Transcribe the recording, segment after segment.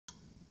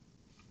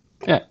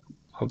Yeah,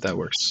 hope that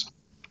works.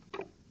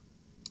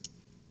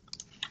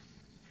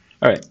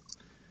 All right,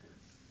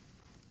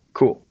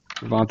 cool.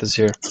 Vantha's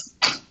here.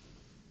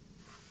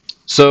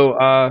 So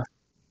I'm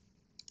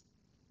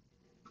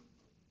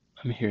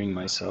hearing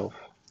myself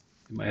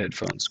in my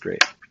headphones.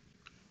 Great.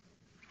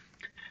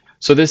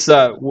 So this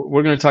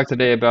we're going to talk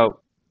today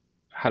about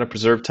how to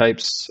preserve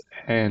types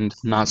and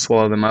not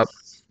swallow them up.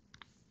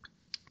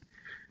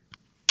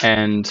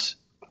 And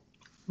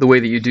the way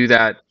that you do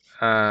that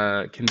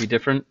can be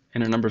different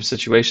in a number of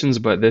situations,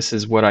 but this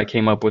is what I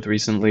came up with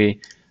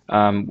recently,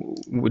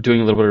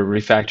 doing a little bit of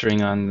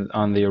refactoring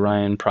on the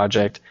Orion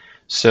project.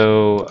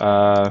 So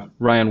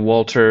Ryan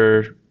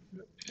Walter,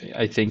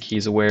 I think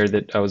he's aware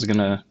that I was going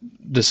to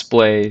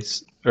display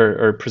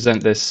or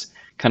present this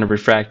kind of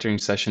refactoring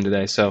session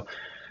today. So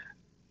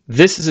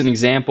this is an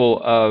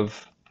example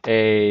of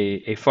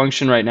a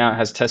function right now. It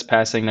has test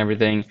passing and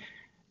everything.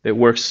 It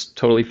works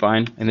totally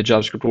fine in the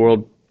JavaScript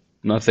world.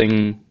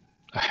 Nothing,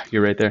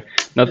 you're right there.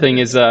 Nothing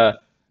is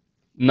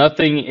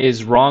nothing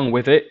is wrong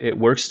with it. It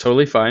works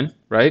totally fine,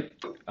 right?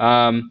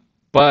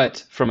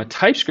 But from a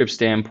TypeScript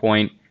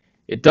standpoint,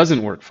 it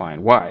doesn't work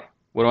fine. Why?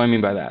 What do I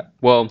mean by that?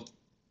 Well,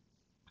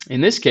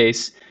 in this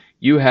case,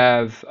 you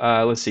have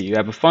let's see, you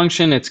have a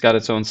function. It's got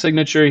its own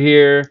signature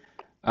here.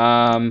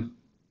 Um,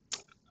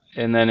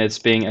 and then it's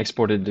being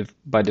exported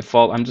by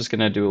default. I'm just going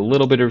to do a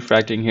little bit of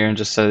refactoring here and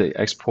just say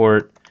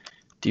export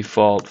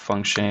default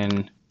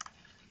function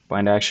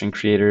bind action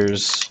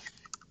creators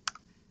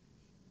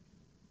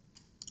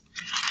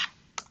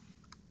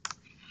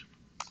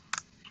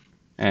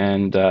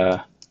and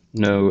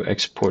no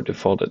export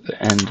default at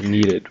the end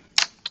needed.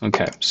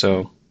 Okay,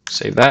 so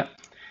save that.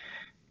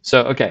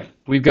 So okay,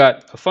 we've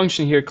got a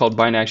function here called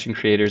bind action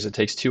creators. It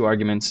takes two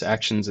arguments,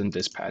 actions and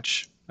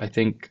dispatch. I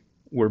think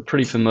we're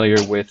pretty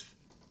familiar with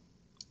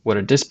what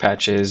a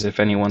dispatch is if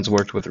anyone's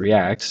worked with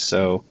React.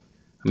 So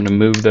I'm going to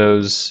move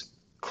those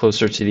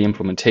closer to the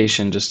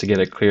implementation just to get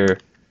a clear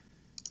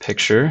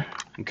picture.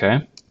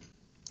 Okay.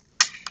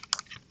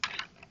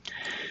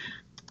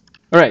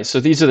 All right, so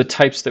these are the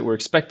types that we're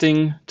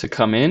expecting to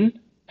come in,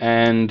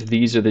 and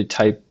these are the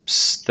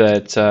types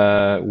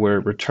that we're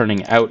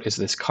returning out is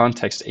this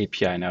context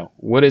API. Now,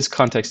 what is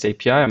context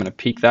API? I'm going to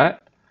peek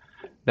that.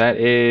 That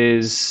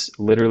is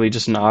literally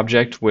just an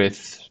object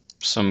with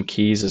some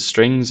keys as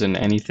strings and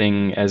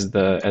anything as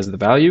the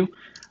value.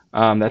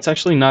 That's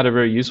actually not a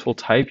very useful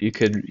type. You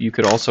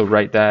could also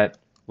write that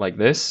like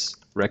this: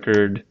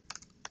 record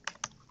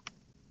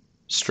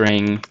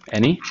string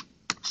any.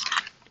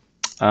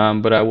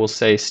 But I will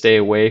say stay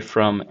away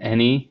from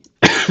any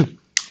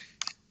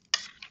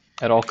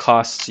at all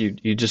costs.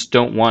 You just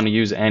don't want to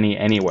use any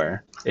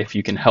anywhere if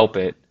you can help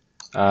it,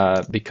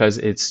 because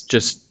it's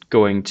just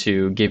going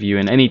to give you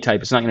an any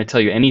type. It's not going to tell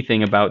you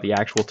anything about the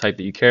actual type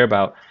that you care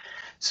about.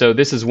 So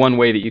this is one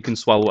way that you can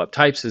swallow up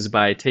types, is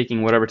by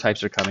taking whatever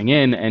types are coming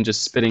in and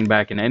just spitting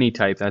back an any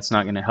type. That's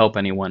not going to help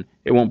anyone.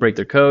 It won't break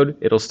their code.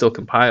 It'll still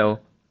compile.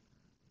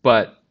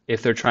 But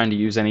if they're trying to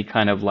use any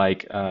kind of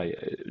like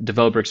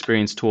developer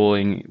experience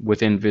tooling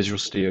within Visual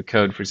Studio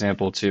Code, for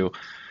example, to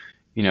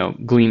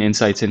glean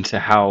insights into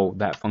how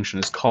that function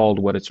is called,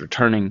 what it's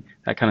returning,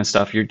 that kind of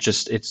stuff,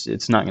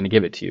 it's not going to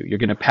give it to you. You're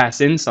going to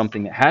pass in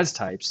something that has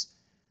types,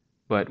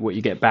 but what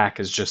you get back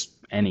is just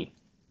any.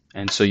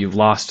 And so you've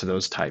lost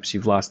those types.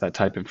 You've lost that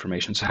type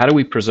information. So how do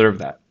we preserve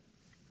that?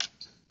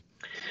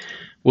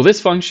 Well, this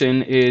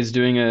function is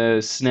doing a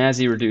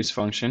snazzy reduce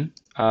function.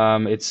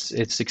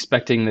 It's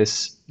expecting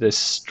this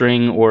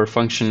string or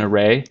function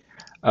array.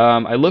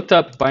 I looked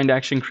up bind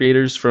action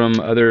creators from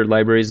other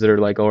libraries that are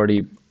like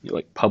already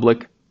like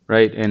public,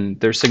 right? And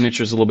their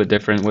signature is a little bit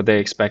different. What they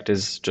expect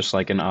is just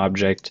like an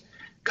object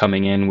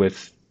coming in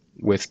with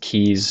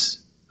keys.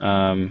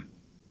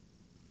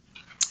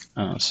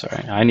 Oh,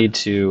 sorry. I'm going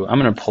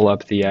to pull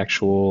up the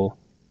actual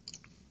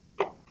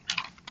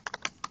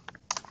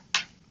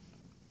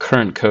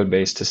current code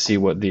base to see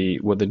what the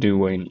new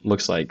one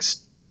looks like,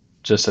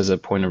 just as a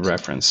point of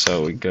reference.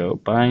 So we go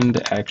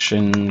bind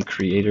action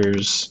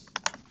creators,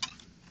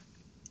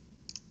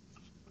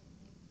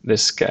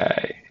 this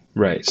guy.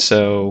 Right,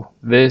 so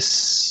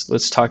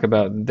let's talk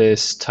about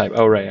this type.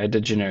 Oh, right, I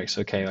did generics.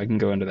 Okay, I can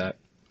go into that.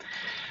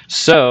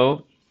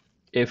 So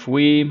if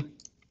we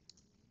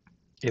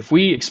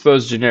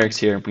expose generics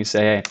here, and we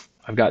say, hey,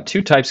 I've got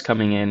two types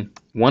coming in.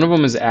 One of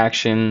them is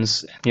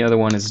actions, and the other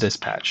one is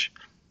dispatch.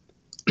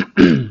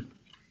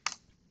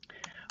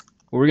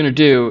 What we're going to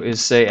do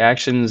is say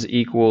actions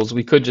equals,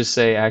 we could just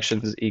say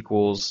actions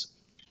equals,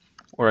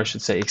 or I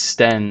should say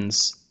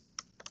extends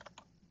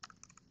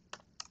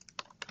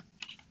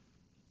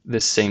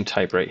this same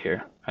type right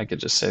here. I could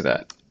just say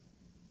that.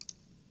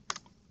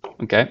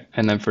 Okay,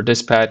 and then for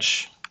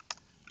dispatch,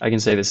 I can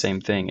say the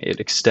same thing. It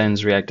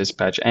extends React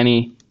dispatch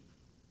any,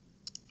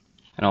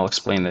 and I'll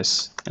explain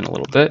this in a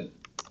little bit.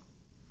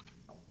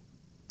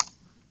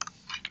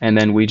 And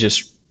then we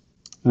just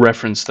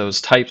reference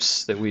those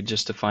types that we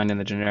just defined in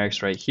the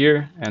generics right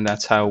here, and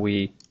that's how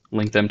we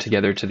link them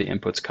together to the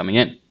inputs coming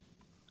in.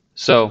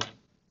 So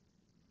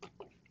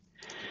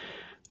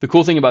The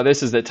cool thing about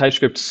this is that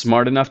TypeScript's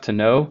smart enough to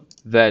know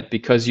that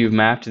because you've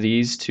mapped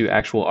these to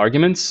actual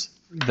arguments,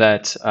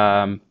 that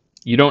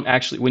you don't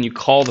actually, when you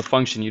call the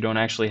function, you don't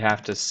actually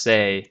have to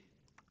say,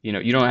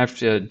 you don't have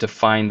to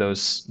define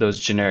those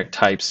generic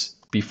types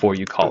before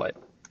you call it.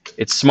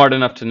 It's smart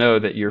enough to know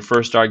that your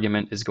first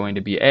argument is going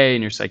to be A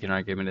and your second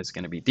argument is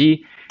going to be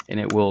D, and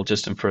it will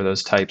just infer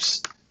those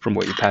types from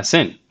what you pass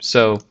in.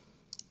 So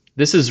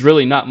this is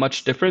really not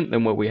much different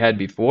than what we had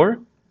before,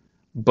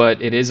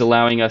 but it is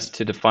allowing us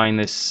to define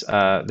this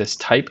this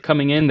type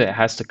coming in that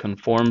has to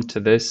conform to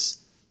this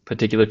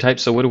particular type.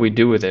 So what do we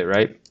do with it,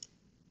 right?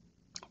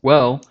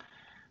 Well,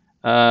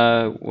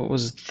 what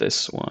was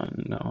this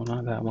one? No,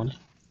 not that one.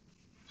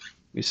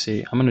 You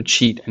see, I'm going to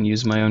cheat and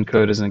use my own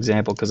code as an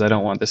example because I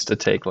don't want this to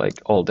take like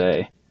all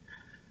day.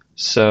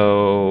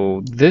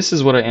 So this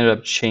is what I ended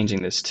up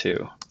changing this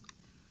to.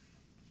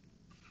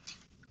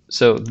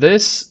 So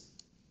this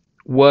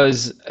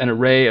was an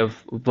array of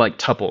like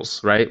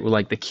tuples, right?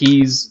 Like the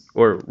keys,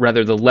 or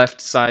rather the left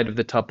side of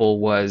the tuple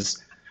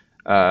was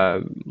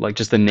like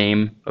just the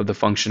name of the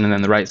function, and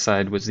then the right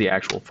side was the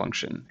actual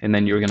function. And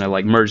then you're going to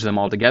like merge them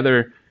all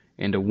together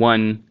into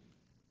one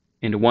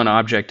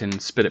object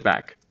and spit it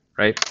back,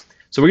 right?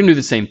 So we're going to do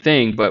the same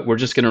thing, but we're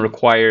just going to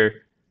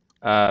require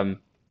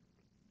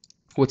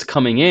what's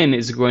coming in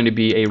is going to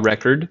be a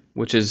record,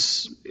 which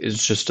is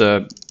just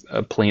a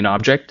plain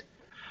object.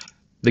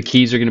 The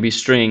keys are going to be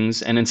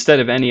strings, and instead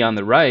of any on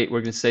the right,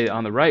 we're going to say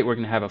on the right we're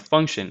going to have a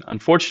function.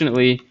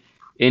 Unfortunately,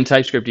 in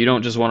TypeScript, you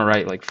don't just want to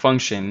write like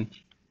function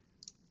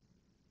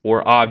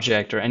or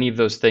object or any of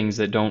those things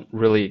that don't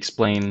really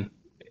explain.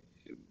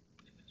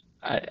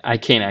 I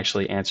can't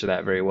actually answer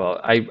that very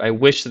well. I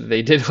wish that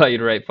they did allow you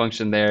to write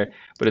function there,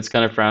 but it's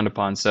kind of frowned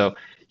upon. So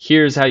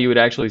here's how you would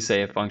actually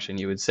say a function.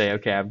 You would say,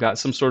 okay, I've got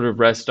some sort of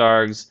rest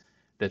args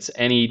that's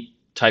any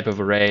type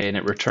of array and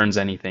it returns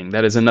anything.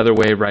 That is another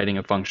way of writing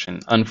a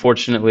function.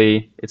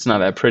 Unfortunately, it's not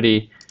that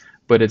pretty,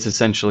 but it's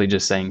essentially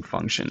just saying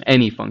function,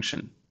 any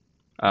function.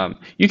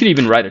 You could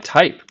even write a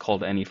type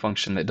called any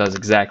function that does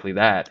exactly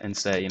that and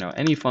say,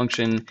 any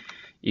function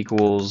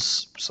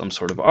equals some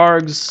sort of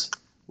args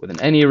with an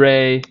any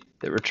array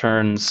that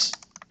returns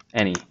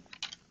any.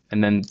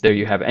 And then there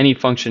you have any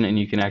function, and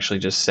you can actually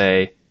just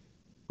say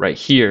right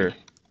here,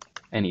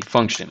 any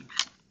function,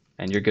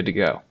 and you're good to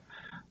go.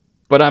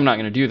 But I'm not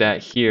going to do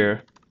that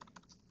here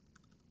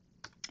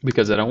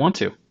because I don't want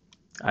to.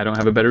 I don't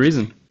have a better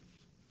reason.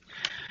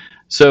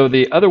 So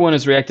the other one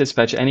is React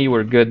Dispatch Any.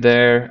 We're good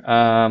there.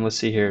 Let's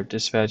see here.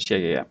 Dispatch,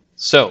 yeah.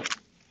 So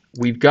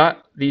we've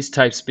got these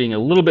types being a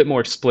little bit more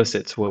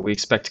explicit to what we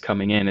expect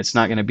coming in. It's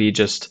not going to be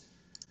just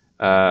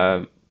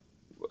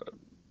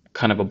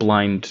kind of a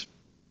blind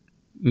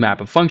map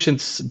of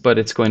functions, but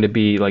it's going to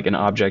be like an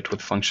object with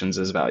functions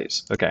as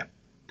values. Okay.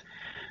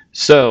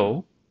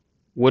 So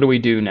what do we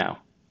do now?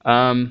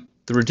 The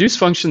reduce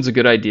function is a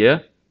good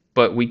idea,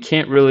 but we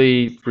can't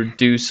really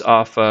reduce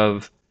off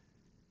of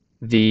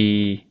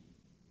the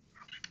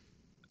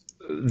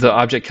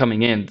object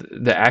coming in,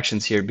 the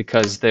actions here,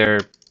 because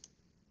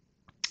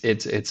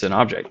it's an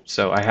object.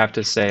 So I have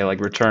to say like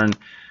return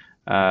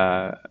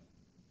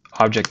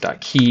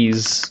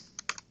object.keys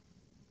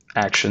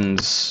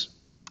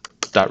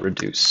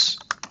actions.reduce,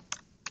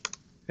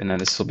 and then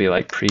this will be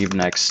like prev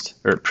next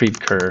or prev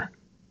cur,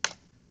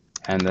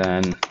 and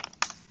then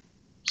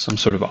some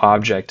sort of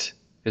object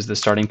is the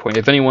starting point.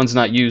 If anyone's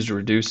not used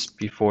reduce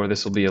before,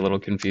 this will be a little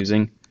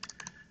confusing,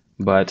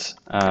 but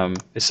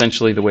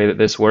essentially the way that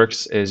this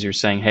works is you're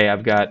saying, hey,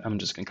 I'm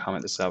just gonna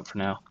comment this out for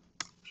now.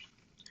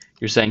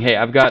 You're saying, hey,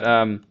 I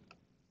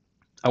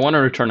want to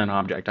return an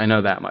object. I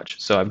know that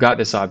much, so I've got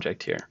this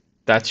object here.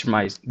 That's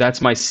my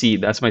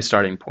seed. That's my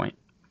starting point.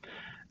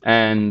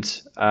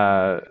 And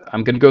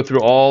I'm going to go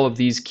through all of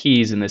these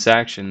keys in this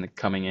action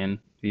coming in,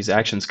 these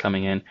actions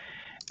coming in.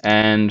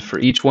 And for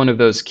each one of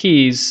those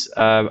keys,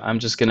 I'm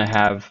just going to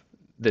have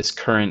this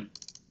current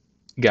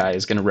guy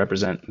is going to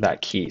represent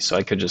that key. So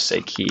I could just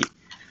say key.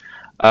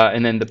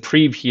 And then the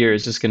prev here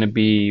is just going to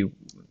be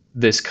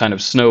this kind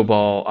of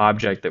snowball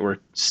object that we're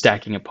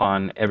stacking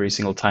upon every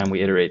single time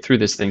we iterate through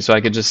this thing. So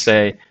I could just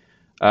say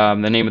the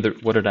name of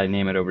what did I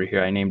name it over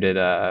here? I named it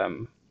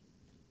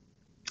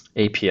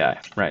API,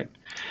 right?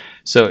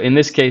 So in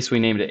this case, we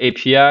named it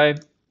API,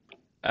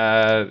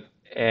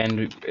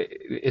 and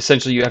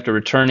essentially you have to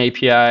return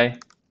API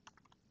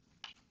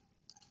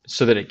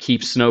so that it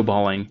keeps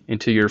snowballing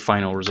into your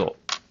final result,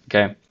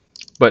 okay?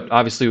 But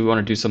obviously we want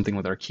to do something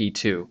with our key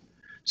too.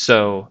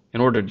 So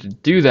in order to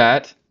do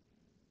that,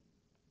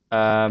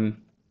 I'm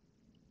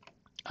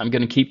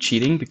going to keep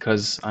cheating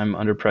because I'm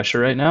under pressure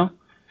right now.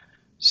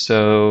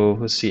 So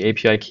let's see,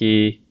 API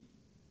key,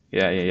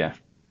 yeah.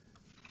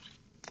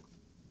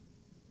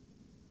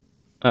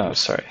 Oh,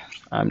 sorry.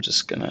 I'm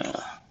just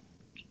gonna,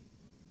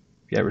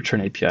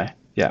 return API.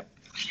 Yeah.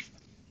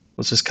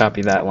 Let's just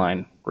copy that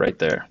line right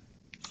there.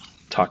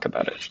 Talk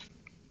about it.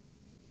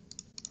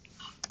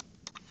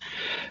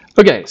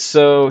 Okay,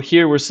 so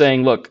here we're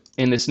saying, look,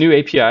 in this new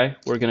API,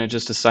 we're gonna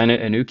just assign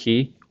it a new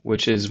key,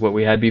 which is what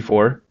we had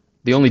before.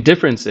 The only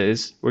difference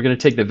is we're gonna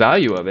take the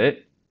value of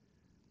it,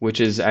 which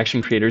is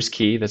action creator's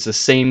key. That's the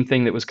same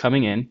thing that was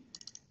coming in.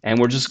 And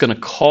we're just going to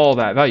call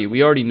that value.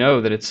 We already know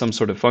that it's some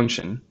sort of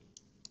function.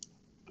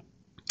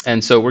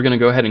 And so we're going to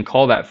go ahead and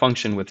call that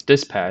function with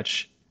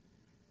dispatch.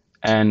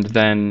 And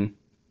then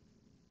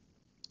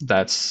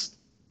that's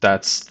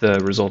the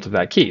result of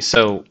that key.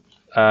 So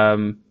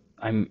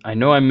I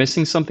know I'm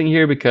missing something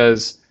here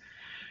because,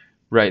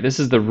 right, this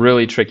is the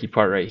really tricky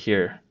part right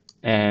here.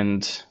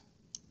 And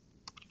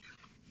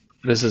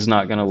this is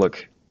not going to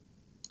look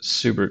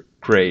super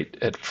great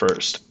at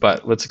first,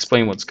 but let's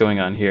explain what's going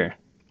on here.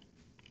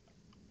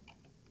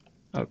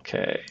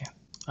 Okay,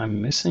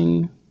 I'm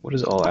missing, what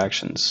is all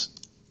actions?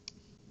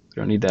 We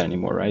don't need that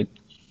anymore, right?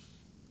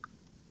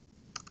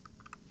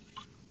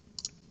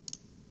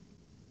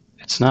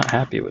 It's not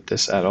happy with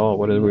this at all.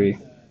 What are we?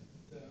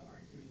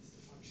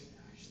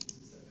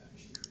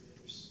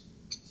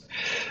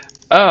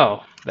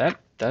 Oh,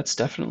 that's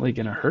definitely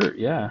gonna hurt,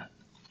 yeah.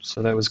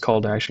 So that was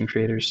called action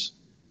creators.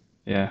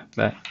 Yeah,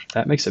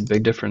 that makes a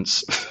big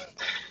difference.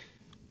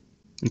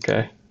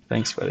 Okay,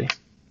 thanks, buddy.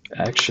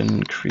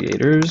 Action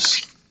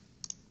creators.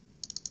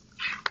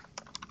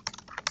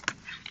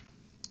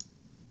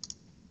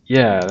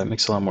 Yeah, that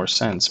makes a lot more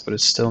sense, but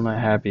it's still not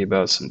happy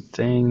about some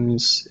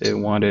things. It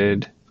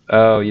wanted,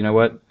 oh, you know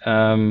what?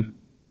 The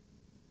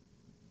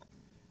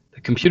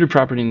computer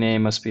property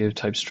name must be of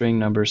type string,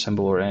 number,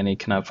 symbol, or any.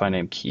 Cannot find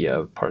name key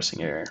of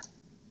parsing error.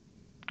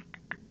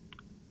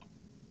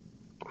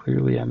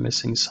 Clearly, I'm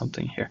missing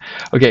something here.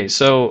 Okay,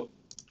 so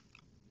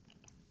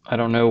I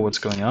don't know what's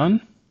going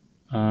on.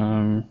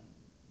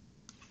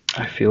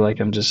 I feel like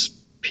I'm just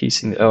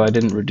piecing. Oh, I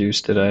didn't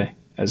reduce, did I?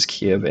 As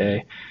key of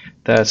A.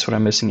 That's what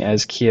I'm missing,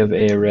 as key of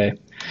A array.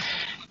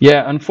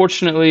 Yeah,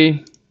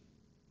 unfortunately,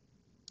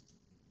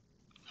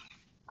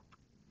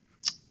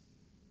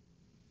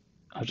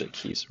 object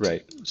keys,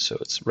 right. So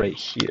it's right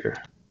here.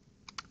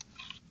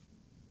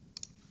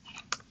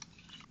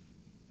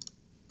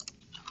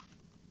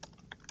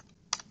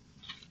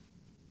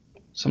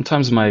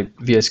 Sometimes my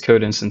VS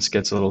Code instance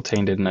gets a little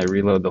tainted and I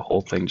reload the whole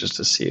thing just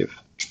to see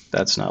if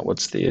that's not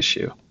what's the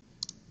issue.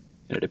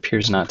 And it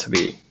appears not to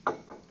be.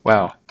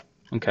 Wow.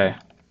 Okay.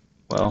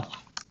 Well,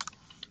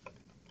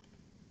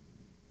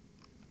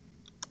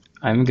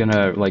 I'm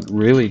gonna like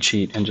really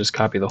cheat and just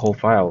copy the whole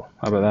file.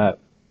 How about that?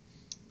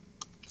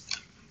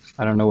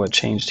 I don't know what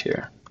changed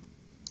here.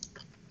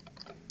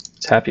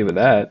 It's happy with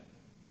that.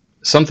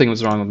 Something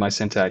was wrong with my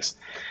syntax.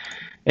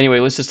 Anyway,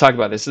 let's just talk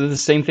about this. This is the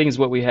same thing as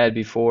what we had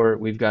before.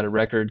 We've got a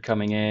record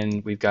coming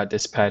in. We've got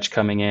dispatch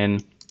coming in.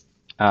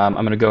 I'm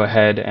going to go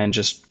ahead and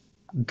just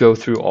go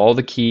through all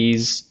the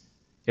keys.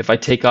 If I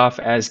take off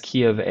as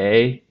key of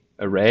A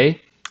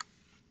array,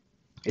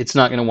 it's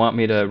not going to want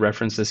me to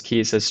reference this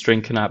key. It says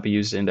string cannot be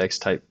used index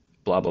type,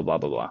 blah, blah, blah,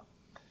 blah, blah.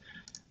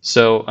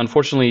 So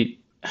unfortunately,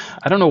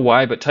 I don't know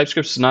why, but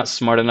TypeScript is not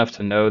smart enough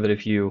to know that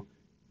if you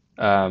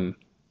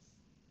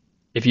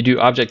do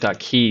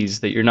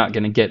object.keys, that you're not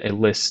going to get a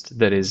list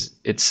that is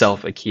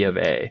itself a key of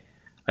A.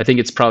 I think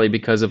it's probably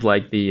because of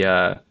like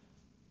the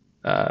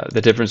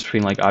difference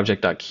between like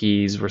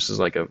object.keys versus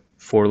like a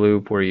for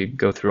loop where you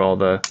go through all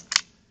the,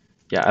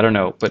 yeah, I don't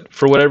know. But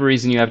for whatever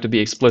reason, you have to be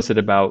explicit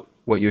about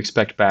what you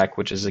expect back,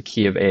 which is a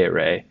key of A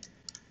array,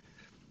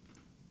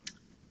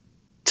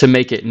 to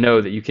make it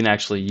know that you can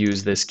actually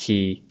use this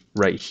key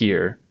right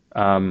here.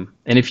 And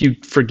if you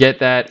forget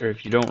that, or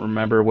if you don't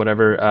remember,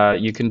 whatever,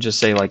 you can just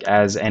say like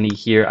as any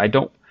here.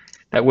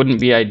 That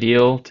wouldn't be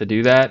ideal to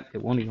do that.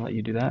 It won't even let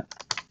you do that.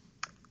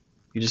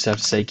 You just have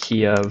to say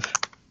key of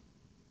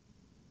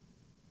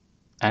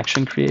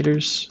action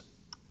creators,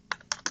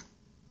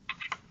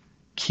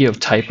 key of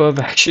type of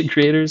action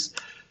creators.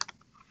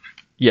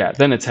 Yeah,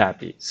 then it's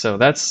happy. So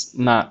that's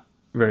not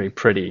very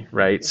pretty,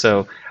 right?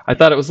 So I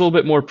thought it was a little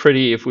bit more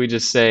pretty if we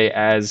just say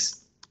as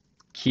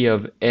key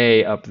of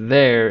A up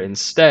there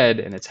instead,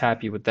 and it's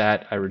happy with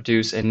that. I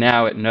reduce, and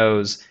now it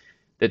knows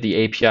that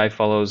the API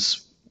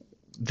follows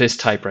this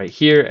type right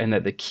here, and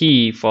that the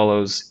key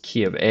follows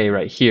key of A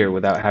right here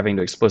without having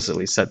to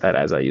explicitly set that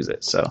as I use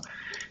it. So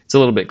it's a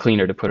little bit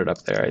cleaner to put it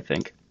up there, I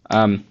think.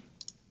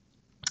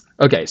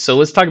 Okay, so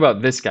let's talk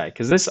about this guy,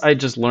 because this I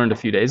just learned a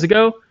few days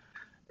ago,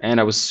 and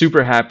I was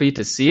super happy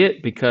to see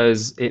it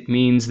because it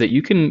means that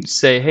you can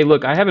say, hey,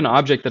 look, I have an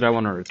object that I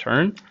want to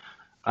return.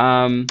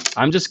 I'm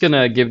just going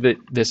to give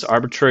this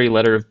arbitrary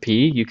letter of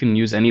P. You can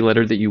use any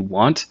letter that you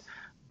want,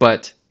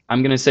 but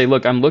I'm going to say,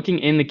 look, I'm looking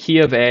in the key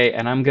of A,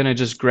 and I'm going to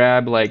just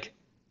grab, like,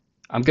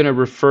 I'm going to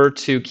refer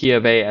to key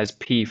of A as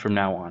P from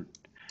now on.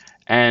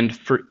 And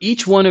for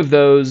each one of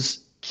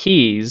those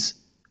keys,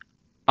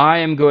 I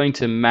am going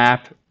to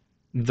map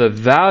the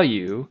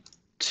value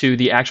to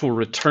the actual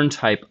return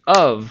type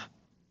of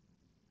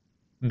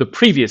the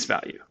previous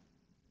value,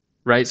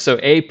 right? So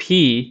AP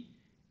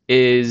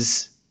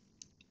is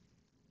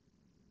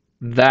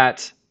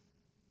that,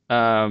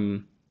 that's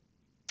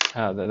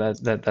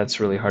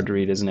really hard to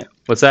read, isn't it?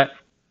 What's that?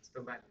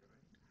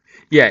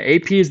 Yeah,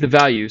 AP is the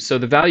value. So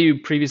the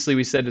value previously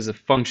we said is a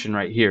function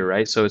right here,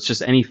 right? So it's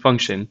just any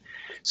function.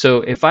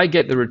 So if I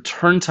get the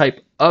return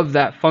type of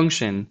that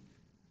function,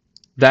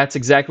 That's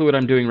exactly what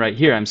I'm doing right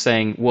here. I'm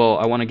saying, well,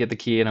 I want to get the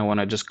key and I want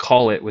to just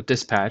call it with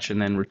dispatch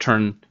and then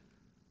return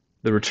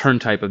the return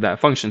type of that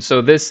function.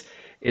 So this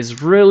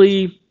is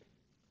really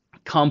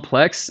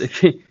complex.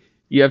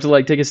 You have to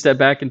like take a step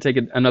back and take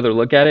another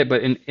look at it.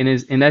 But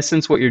in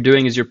essence, what you're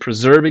doing is you're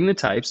preserving the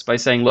types by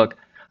saying, look,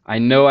 I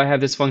know I have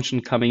this function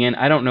coming in.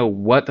 I don't know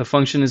what the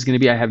function is going to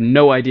be. I have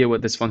no idea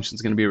what this function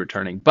is going to be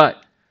returning.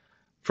 But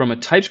from a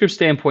TypeScript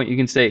standpoint, you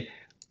can say,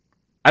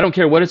 I don't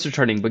care what it's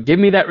returning, but give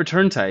me that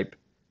return type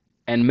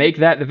and make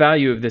that the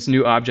value of this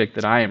new object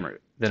that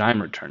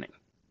I'm returning,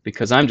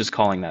 because I'm just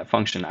calling that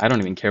function. I don't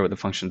even care what the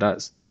function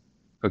does.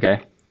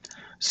 Okay.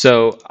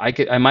 So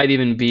I might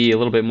even be a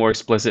little bit more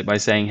explicit by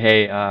saying,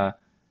 hey,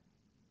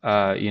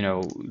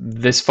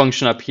 this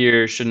function up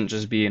here shouldn't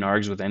just be an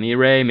args with any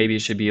array. Maybe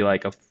it should be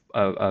like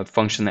a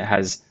function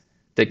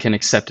that can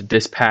accept a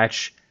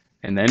dispatch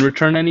and then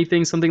return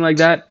anything, something like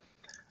that.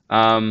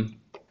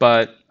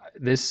 But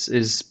this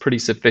is pretty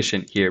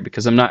sufficient here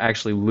because I'm not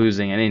actually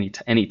losing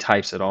any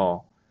types at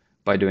all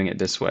by doing it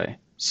this way.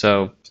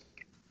 So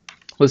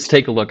let's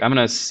take a look. I'm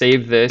going to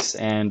save this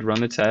and run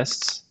the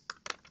tests.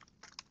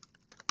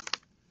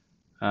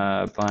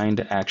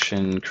 Bind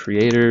action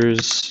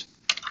creators.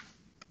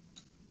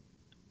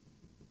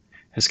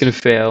 It's going to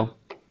fail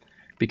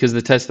because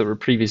the tests that were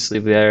previously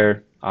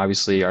there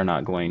obviously are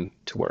not going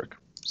to work.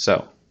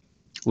 So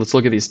let's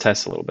look at these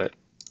tests a little bit.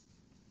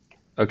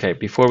 Okay,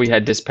 before we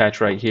had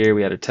dispatch right here,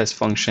 we had a test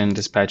function,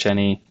 dispatch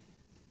any.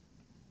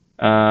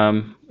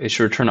 It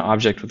should return an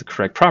object with the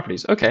correct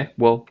properties. Okay,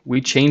 well,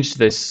 we changed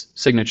this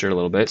signature a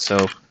little bit,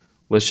 so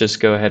let's just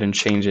go ahead and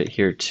change it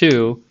here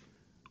too,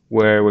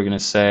 where we're going to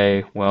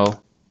say,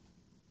 well,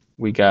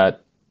 we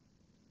got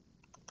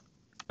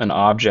an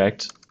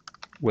object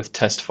with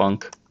test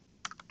func,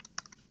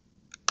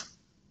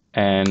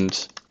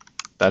 and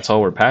that's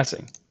all we're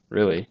passing,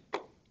 really.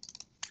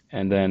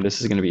 And then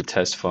this is going to be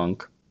test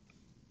func.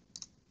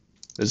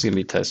 This is going to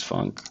be test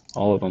func,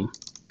 all of them.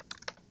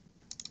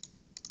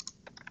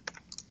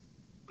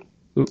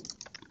 Oop.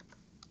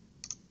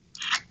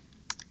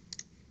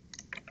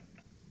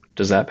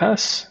 Does that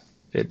pass?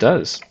 It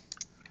does.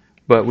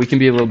 But we can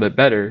be a little bit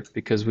better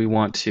because we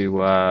want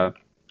to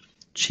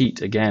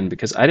cheat again,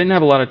 because I didn't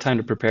have a lot of time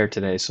to prepare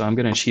today, so I'm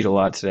going to cheat a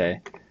lot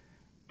today.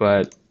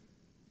 But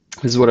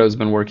this is what I've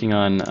been working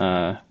on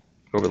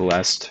over the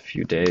last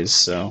few days,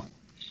 so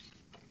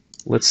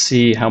let's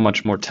see how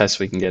much more tests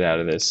we can get out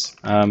of this.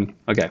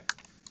 Okay.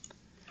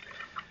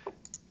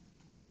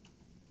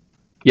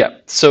 Yeah,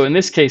 so in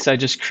this case, I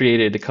just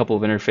created a couple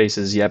of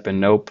interfaces, yep and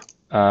nope,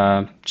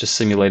 just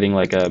simulating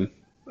like a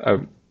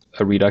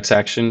Redux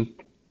action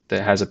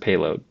that has a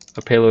payload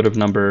of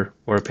number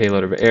or a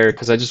payload of error,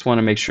 because I just want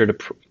to make sure to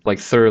like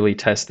thoroughly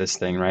test this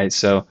thing, right?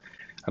 So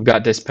I've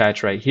got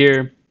dispatch right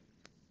here.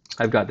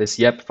 I've got this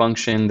yep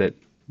function that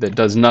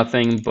does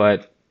nothing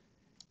but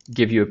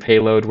give you a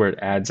payload where it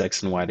adds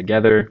x and y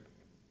together.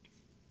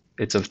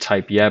 It's of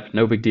type yep,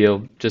 no big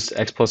deal, just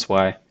x plus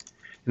y.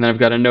 And then I've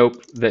got a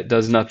nope that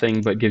does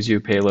nothing but gives you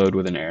a payload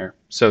with an error.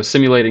 So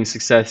simulating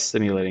success,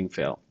 simulating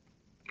fail.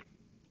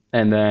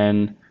 And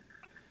then,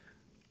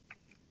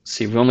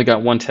 see, we've only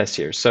got one test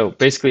here. So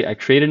basically, I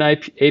create an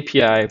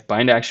API,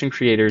 bind action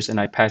creators, and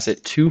I pass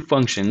it two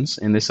functions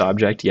in this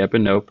object, yep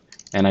and nope,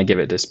 and I give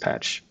it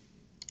dispatch.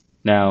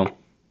 Now,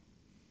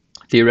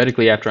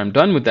 theoretically, after I'm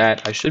done with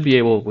that, I should be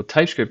able, with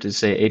TypeScript, to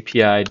say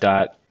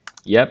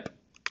API.yep,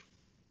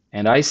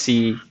 and I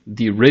see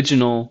the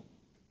original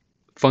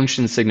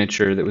function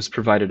signature that was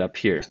provided up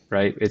here,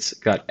 right? It's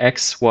got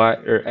x, y,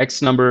 or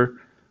x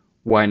number,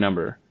 y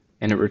number,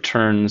 and it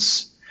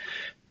returns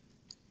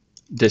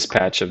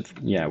dispatch of,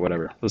 yeah,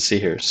 whatever. Let's see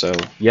here. So,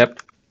 yep,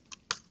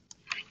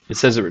 it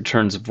says it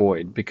returns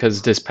void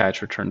because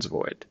dispatch returns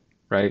void,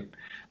 right?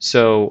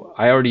 So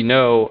I already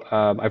know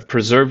I've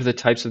preserved the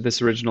types of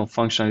this original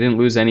function. I didn't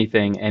lose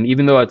anything, and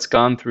even though it's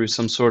gone through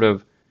some sort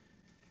of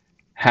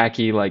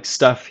hacky like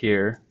stuff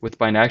here with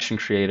bind action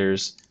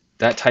creators,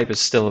 that type is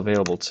still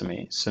available to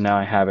me. So now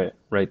I have it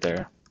right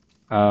there.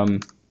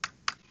 And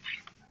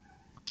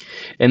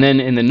then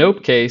in the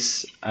nope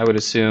case, I would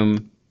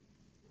assume,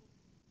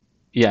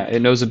 yeah,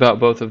 it knows about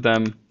both of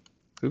them.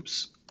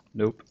 Oops,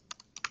 nope.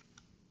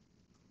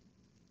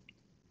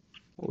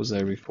 What was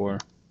there before?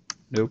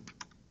 Nope.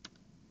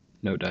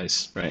 No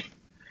dice, right.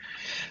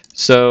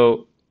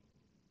 So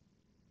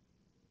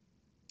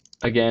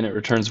again, it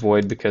returns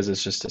void because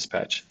it's just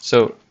dispatch.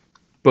 So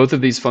both of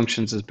these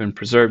functions has been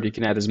preserved. You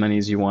can add as many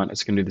as you want.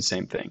 It's going to do the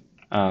same thing.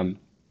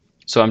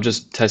 So I'm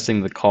just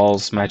testing the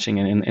calls, matching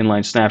an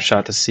inline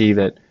snapshot to see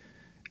that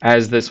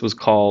as this was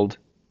called,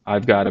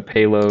 I've got a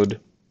payload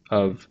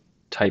of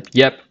type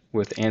yep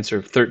with answer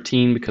of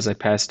 13 because I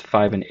passed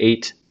 5 and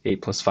 8.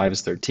 8 plus 5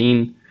 is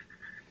 13.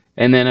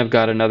 And then I've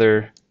got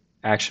another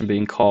action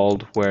being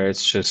called where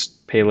it's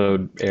just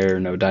payload error,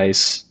 no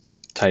dice,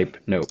 type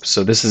nope.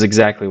 So this is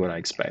exactly what I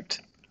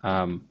expect.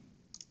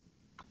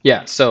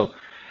 Yeah, so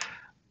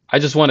I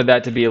just wanted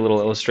that to be a little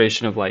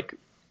illustration of like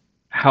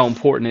how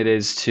important it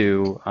is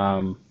to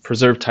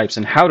preserve types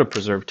and how to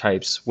preserve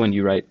types when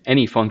you write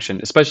any function,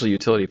 especially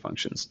utility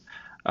functions.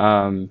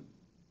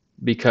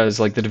 because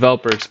like the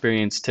developer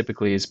experience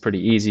typically is pretty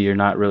easy. You're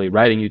not really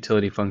writing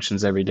utility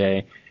functions every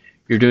day.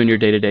 You're doing your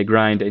day-to-day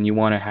grind, and you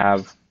want to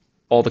have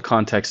all the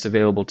context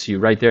available to you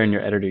right there in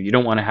your editor. You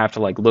don't want to have to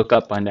like look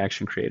up bind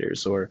action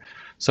creators or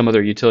some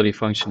other utility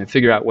function and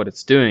figure out what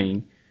it's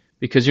doing,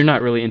 because you're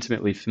not really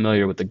intimately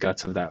familiar with the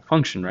guts of that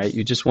function, right?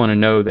 You just want to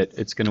know that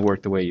it's going to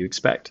work the way you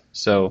expect.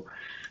 So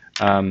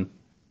in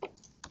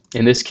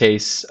this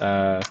case,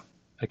 I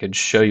could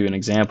show you an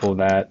example of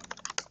that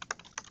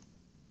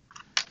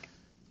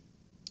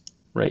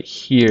right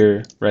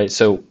here, right?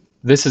 So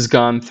this has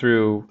gone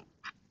through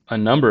a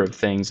number of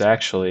things,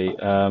 actually.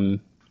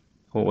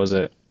 What was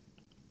it?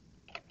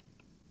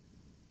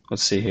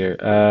 Let's see here.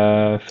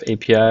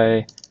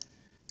 API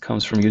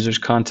comes from users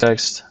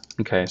context.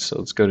 Okay, so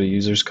let's go to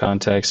users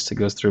context. It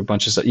goes through a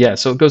bunch of stuff. Yeah,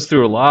 so it goes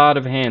through a lot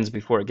of hands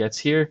before it gets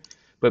here.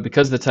 But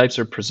because the types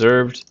are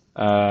preserved,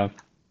 I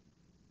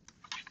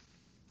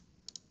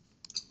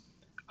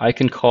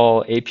can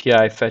call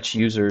API fetch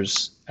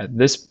users at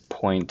this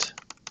point,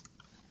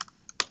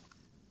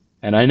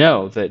 and I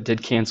know that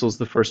did cancel is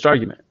the first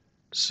argument.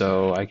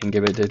 So I can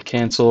give it did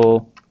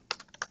cancel,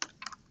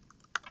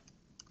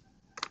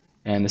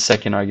 and the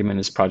second argument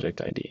is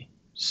project ID.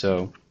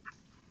 So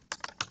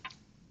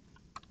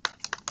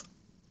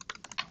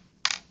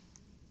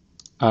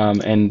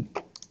and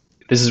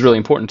this is really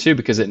important too,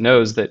 because it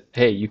knows that,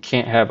 hey, you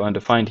can't have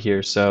undefined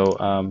here.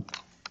 So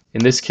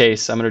in this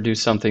case, I'm going to do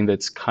something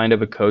that's kind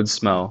of a code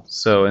smell.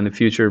 So in the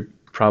future,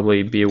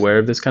 probably be aware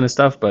of this kind of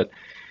stuff. But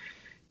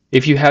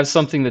if you have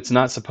something that's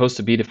not supposed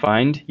to be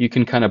defined, you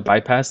can kind of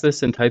bypass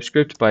this in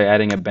TypeScript by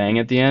adding a bang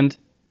at the end.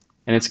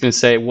 And it's going to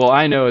say, well,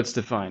 I know it's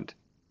defined.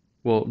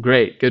 Well,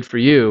 great, good for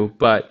you.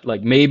 But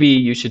like maybe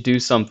you should do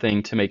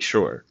something to make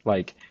sure.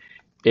 Like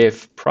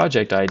if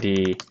project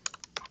ID,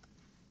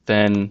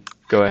 then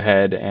go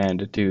ahead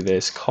and do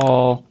this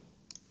call.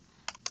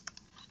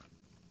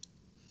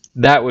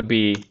 That would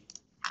be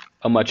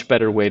a much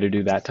better way to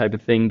do that type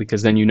of thing,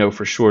 because then you know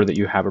for sure that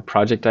you have a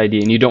project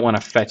ID, and you don't want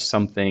to fetch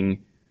something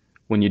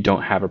when you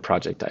don't have a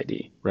project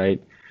ID,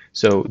 right?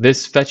 So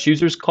this fetch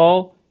users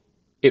call,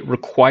 it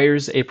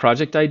requires a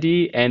project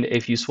ID, and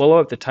if you swallow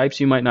up the types,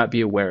 you might not be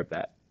aware of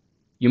that.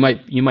 You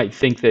might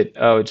think that,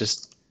 oh,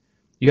 just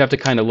you have to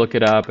kind of look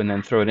it up and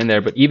then throw it in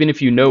there. But even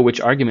if you know which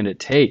argument it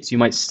takes, you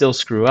might still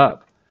screw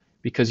up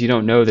because you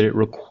don't know that it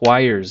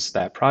requires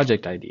that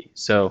project ID.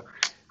 So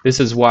this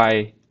is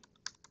why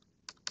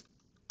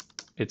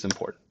it's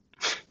important.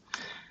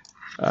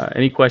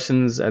 Any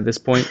questions at this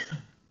point?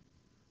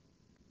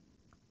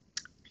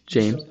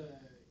 James?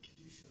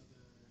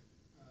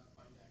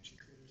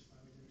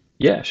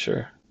 Yeah,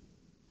 sure.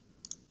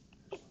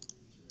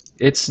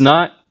 It's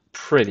not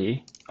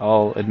pretty,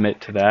 I'll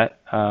admit to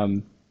that.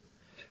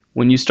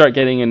 When you start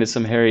getting into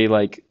some hairy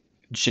like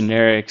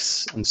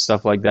generics and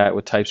stuff like that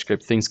with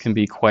TypeScript, things can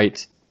be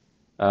quite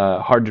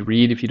hard to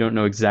read if you don't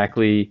know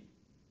exactly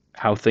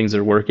how things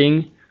are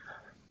working,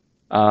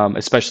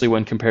 especially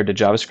when compared to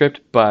JavaScript.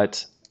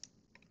 But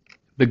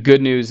the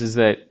good news is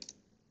that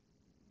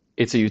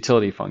it's a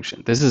utility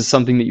function. This is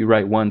something that you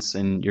write once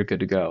and you're good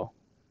to go.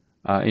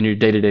 In your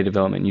day-to-day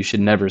development, you should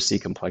never see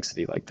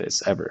complexity like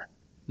this, ever.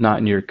 Not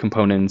in your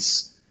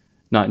components,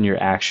 not in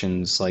your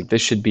actions. Like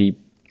this should be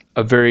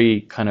a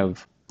very kind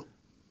of,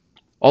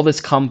 all this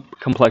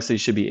complexity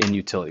should be in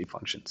utility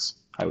functions,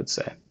 I would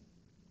say.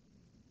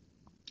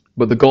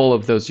 But the goal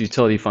of those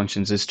utility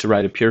functions is to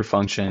write a pure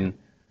function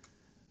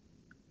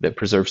that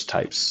preserves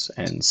types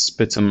and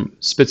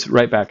spits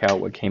right back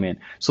out what came in.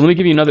 So let me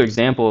give you another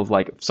example of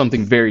like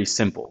something very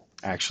simple,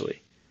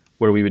 actually,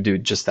 where we would do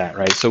just that,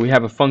 right? So we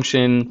have a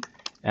function,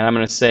 and I'm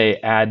going to say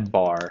add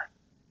bar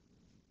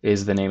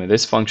is the name of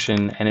this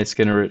function, and it's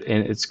going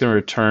to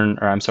return,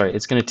 or I'm sorry,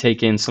 it's going to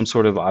take in some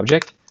sort of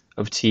object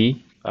of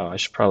t. Oh, I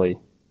should probably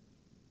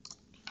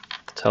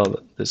tell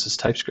that this is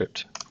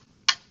TypeScript.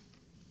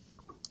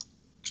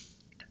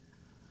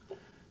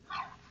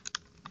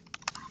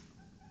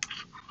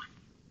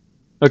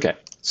 Okay,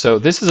 so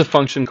this is a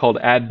function called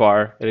add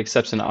bar. It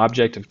accepts an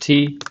object of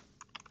t,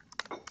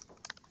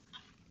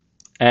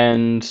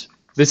 and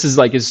this is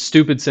like as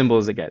stupid simple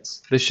as it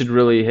gets. This should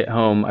really hit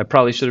home. I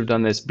probably should have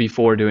done this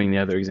before doing the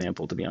other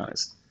example, to be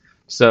honest.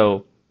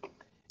 So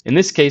in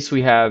this case,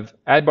 we have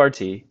add bar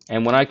t,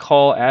 and when I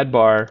call add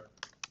bar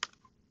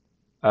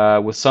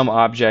with some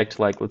object,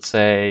 like let's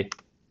say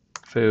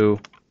foo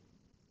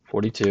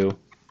 42,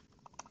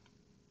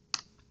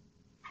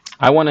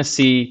 I want to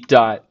see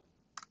dot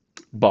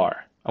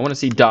bar. I want to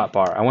see dot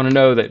bar. I want to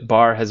know that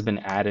bar has been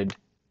added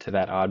to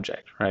that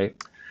object, right?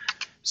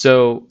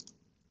 So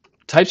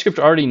TypeScript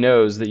already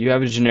knows that you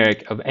have a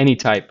generic of any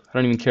type. I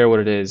don't even care what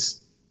it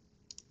is,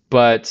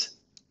 but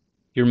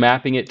you're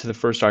mapping it to the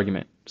first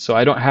argument. So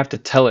I don't have to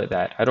tell it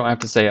that. I don't have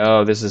to say,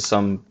 oh, this is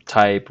some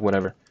type,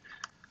 whatever.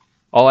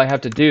 All I have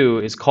to do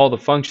is call the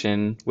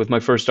function with my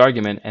first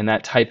argument, and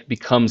that type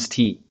becomes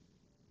t.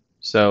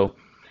 So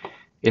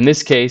in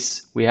this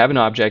case, we have an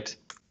object.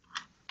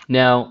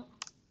 Now,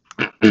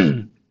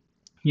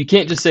 you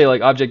can't just say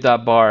like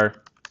object.bar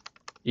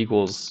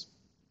equals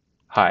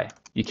hi.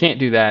 You can't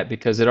do that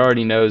because it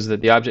already knows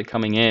that the object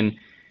coming in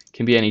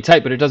can be any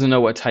type, but it doesn't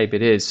know what type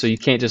it is. So you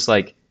can't just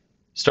like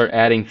start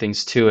adding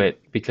things to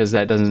it because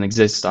that doesn't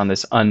exist on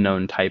this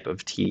unknown type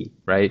of T,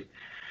 right?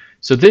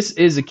 So this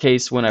is a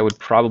case when I would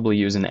probably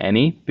use an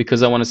any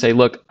because I want to say,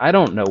 look, I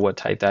don't know what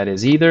type that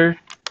is either,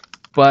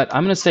 but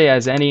I'm going to say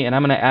as any and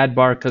I'm going to add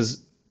bar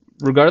because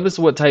regardless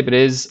of what type it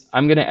is,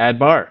 I'm going to add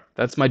bar.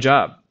 That's my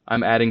job.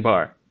 I'm adding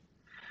bar.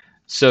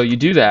 So you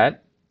do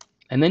that,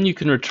 and then you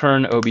can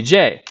return obj.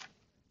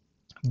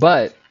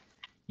 But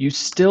you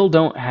still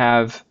don't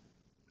have,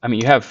 I mean,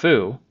 you have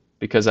foo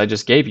because I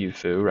just gave you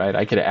foo, right?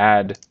 I could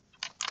add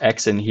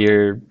x in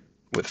here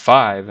with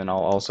 5 and I'll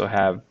also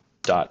have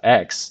dot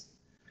x.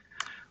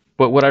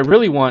 But what I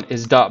really want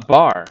is dot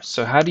bar.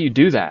 So how do you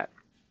do that?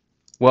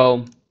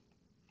 Well,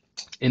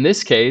 in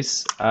this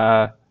case,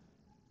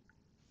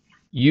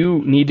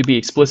 you need to be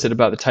explicit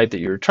about the type that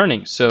you're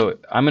returning. So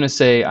I'm going to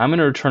say I'm going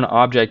to return an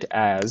object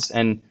as,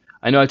 and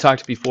I know I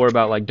talked before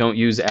about like don't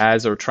use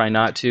as or try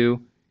not to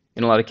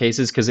in a lot of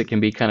cases because it can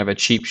be kind of a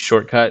cheap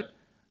shortcut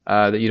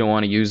that you don't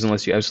want to use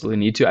unless you absolutely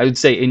need to. I would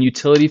say in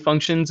utility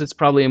functions it's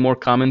probably a more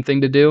common thing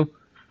to do,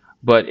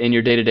 but in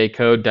your day-to-day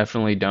code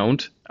definitely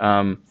don't.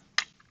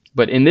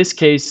 But in this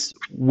case,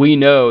 we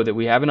know that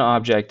we have an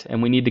object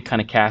and we need to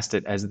kind of cast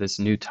it as this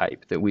new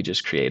type that we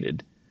just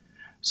created.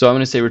 So I'm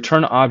going to say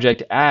return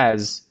object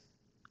as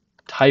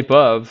type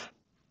of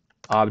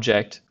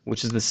object,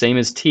 which is the same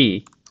as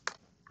T,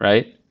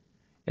 right?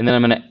 And then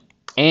I'm going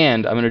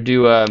to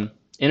do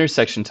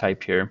intersection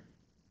type here.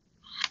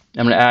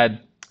 I'm going to add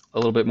a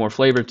little bit more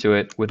flavor to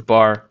it with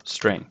bar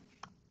string.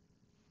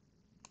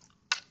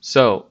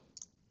 So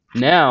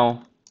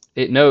now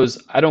it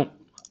knows I don't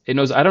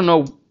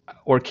know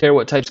or care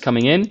what type's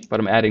coming in,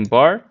 but I'm adding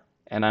bar,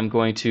 and I'm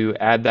going to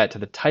add that to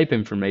the type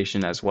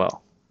information as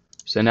well.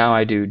 So now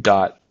I do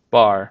dot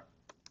bar,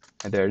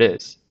 and there it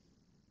is,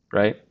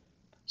 right?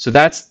 So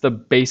that's the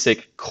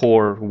basic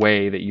core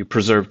way that you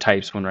preserve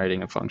types when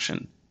writing a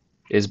function,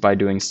 is by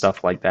doing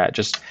stuff like that.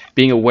 Just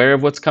being aware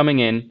of what's coming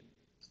in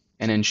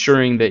and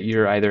ensuring that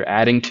you're either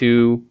adding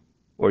to,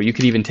 or you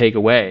could even take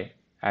away.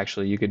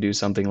 Actually, you could do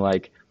something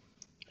like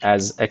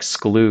as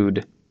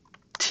exclude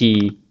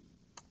T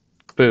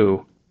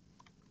foo,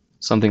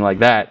 something like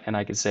that, and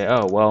I could say,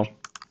 oh, well,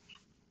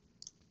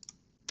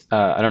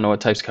 I don't know what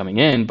type's coming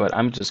in, but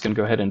I'm just going to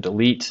go ahead and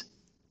delete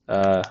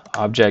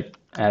object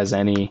as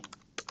any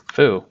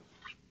foo.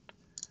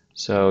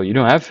 So you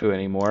don't have foo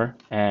anymore,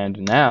 and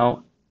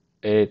now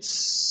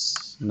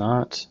it's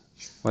not,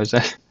 what is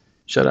that?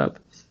 Shut up.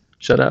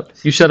 Shut up.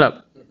 You shut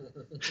up.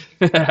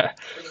 Yeah,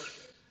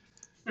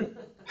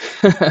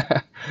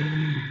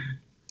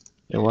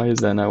 why is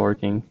that not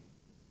working?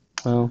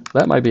 Well,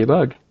 that might be a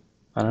bug.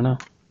 I don't know.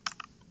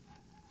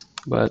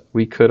 But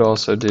we could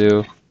also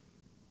do,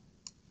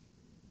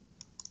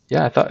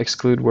 yeah, I thought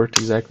exclude worked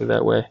exactly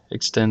that way.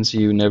 Extends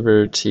you,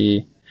 never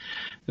T.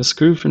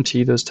 Exclude from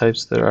T those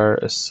types that are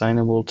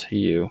assignable to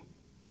you.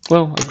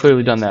 Well, I've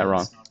clearly done that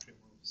wrong.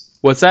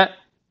 What's that?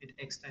 It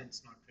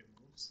extends, not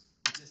removes.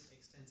 It just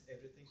extends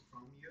everything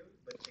from you,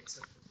 but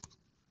except for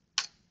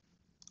T.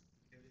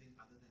 Everything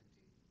other than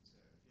T. So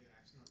you're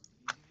actually not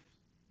deleting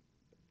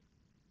it.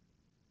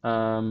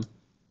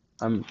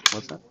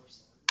 What's that?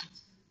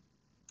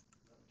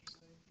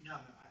 No, I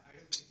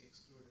don't think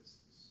exclude is.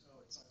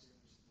 Oh, it's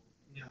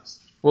no.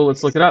 Well,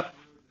 let's look it up.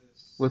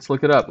 Let's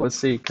look it up. Let's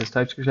see, because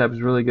TypeScript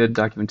has really good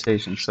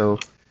documentation. So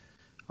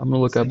I'm going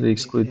to look up the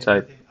exclude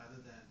type. Everything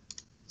other than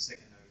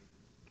secondary.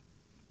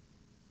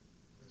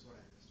 That's what I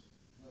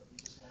understood. You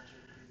just want to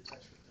read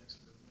TypeScript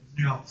expert.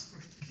 No.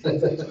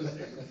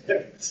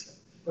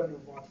 But we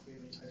want to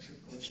read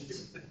TypeScript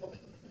questions.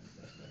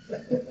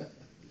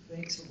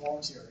 Thanks for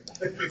volunteering.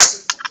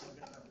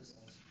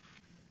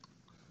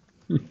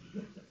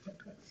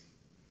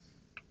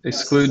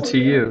 Exclude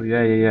TU.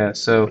 Yeah.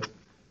 So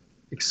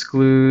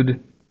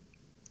exclude.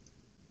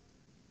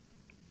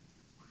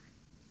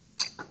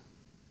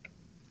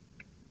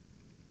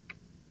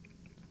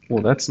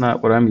 Well, that's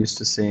not what I'm used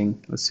to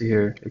seeing. Let's see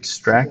here.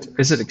 Extract.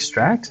 Is it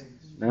extract?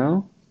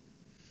 No.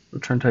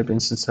 Return type,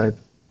 instance type.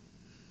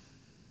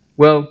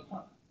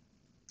 Well,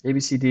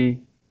 ABCD,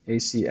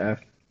 ACF.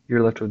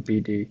 You're left with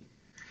BD.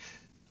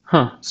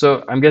 Huh.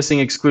 So I'm guessing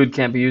exclude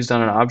can't be used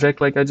on an object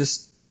like I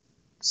just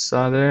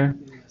saw there.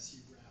 Unless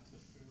you wrap the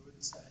foo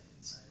inside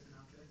an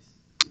object,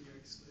 you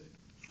exclude.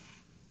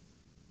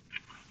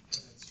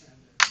 So that's trying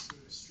to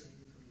exclude a string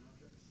from an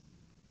object.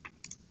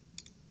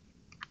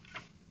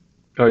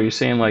 Oh, you're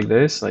saying like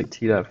this, like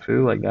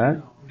t.foo, like that?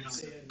 No, I'm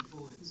saying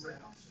foo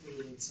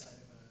inside of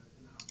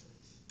an object,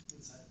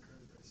 inside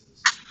curly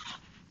braces,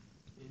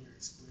 in your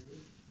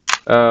exclude.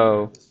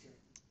 Oh. The string.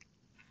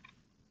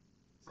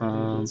 So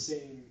you've been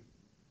saying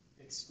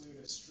exclude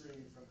a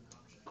string from an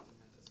object, and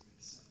that doesn't make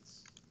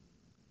sense.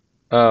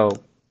 Oh.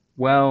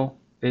 Well,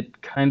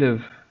 it kind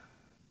of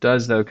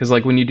does though, because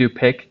like when you do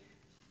pick,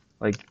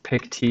 like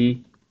pick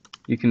t,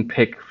 you can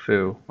pick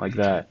foo like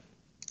that.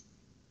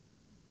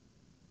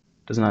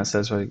 Does not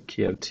specify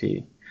key of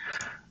t.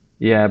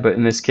 Yeah, but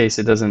in this case,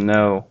 it doesn't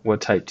know what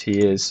type t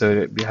is,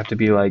 so you have to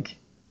be like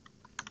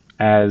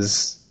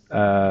as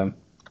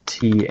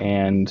t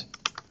and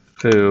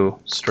foo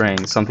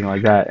string, something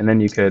like that, and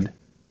then you could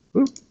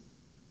whoop,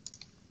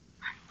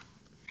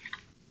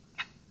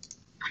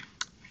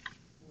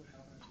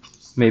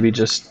 maybe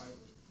just,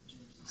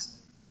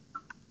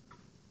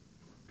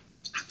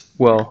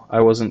 well, I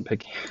wasn't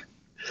picking.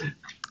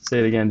 Say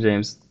it again,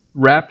 James.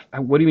 Wrap.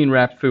 What do you mean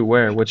wrap foo?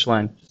 Where? Which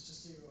line?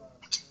 Just do an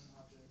object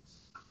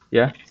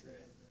Yeah. right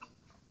there,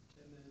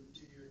 and then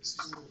do your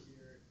exclude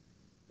here,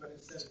 but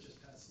instead of just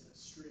passing a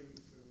string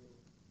foo,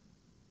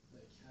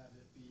 like have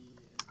it be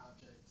an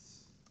object,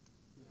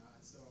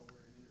 as though we're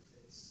an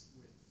interface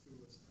with foo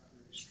as a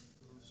primary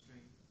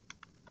string.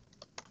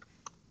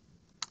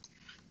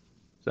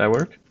 Does that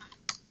work?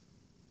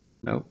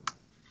 Nope.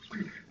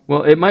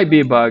 Well, it might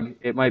be a bug.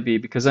 It might be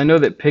because I know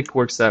that pick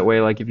works that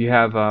way. Like if you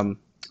have,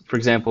 for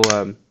example,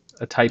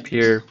 a type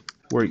here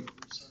where.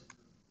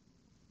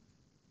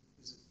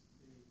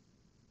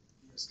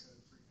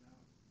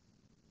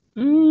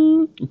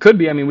 It could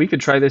be. I mean, we could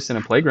try this in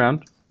a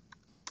playground.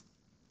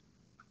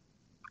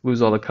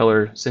 Lose all the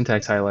color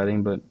syntax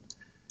highlighting, but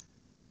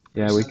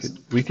yeah,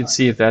 we could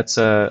see if that's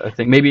a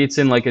thing. Maybe it's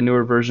in like a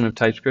newer version of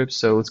TypeScript.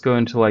 So let's go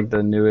into like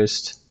the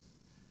newest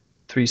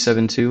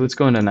 3.7.2. Let's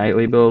go into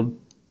nightly build.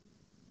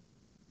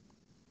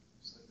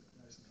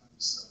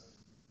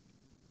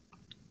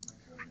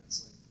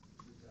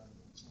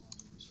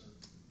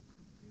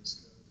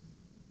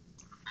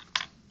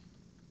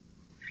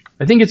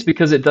 I think it's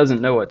because it doesn't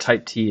know what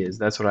type T is.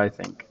 That's what I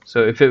think.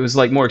 So if it was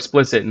like more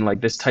explicit and like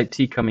this type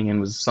T coming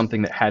in was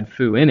something that had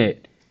foo in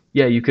it,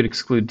 yeah, you could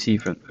exclude T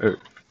from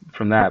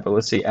that. But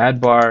let's see, add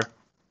bar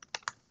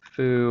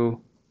foo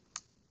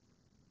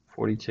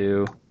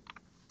 42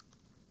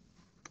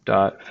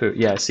 dot foo.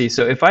 Yeah, see,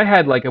 so if I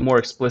had like a more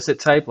explicit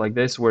type like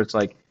this, where it's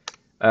like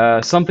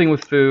something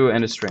with foo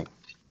and a string,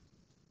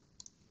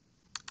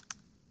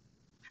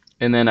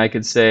 and then I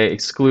could say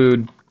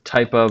exclude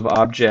type of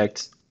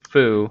object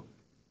foo,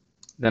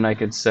 then I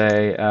could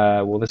say,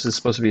 well, this is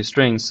supposed to be a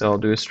string, so I'll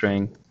do a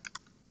string.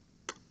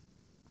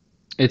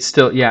 It's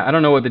still, yeah, I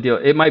don't know what the deal.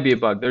 It might be a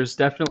bug. There's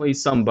definitely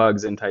some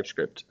bugs in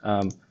TypeScript.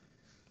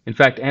 In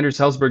fact, Anders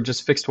Helsberg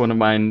just fixed one of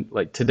mine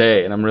like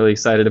today, and I'm really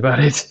excited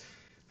about it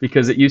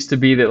because it used to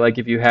be that like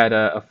if you had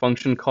a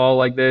function call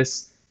like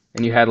this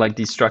and you had like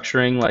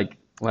destructuring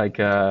like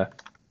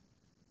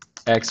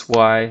x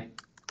y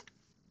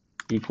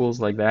equals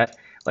like that,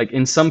 like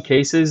in some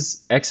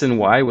cases x and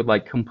y would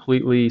like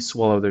completely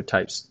swallow their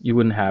types. You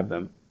wouldn't have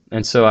them.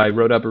 And so I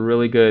wrote up a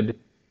really good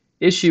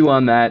issue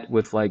on that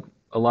with like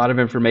a lot of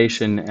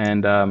information,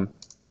 and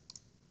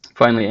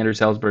finally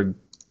Anders Helsberg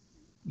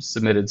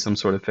submitted some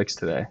sort of fix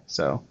today.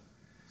 So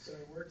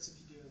it works if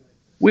you do it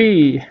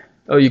like this.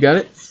 oh, you got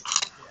it?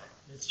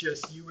 Yeah, it's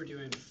just you were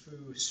doing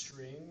foo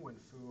string when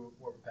foo,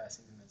 what we're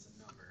passing in as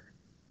a number.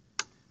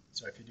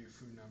 So if you do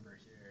foo number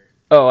here.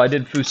 Oh, I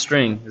did foo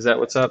string. Is that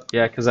what's up?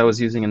 Yeah, because I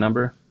was using a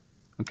number.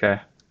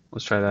 Okay,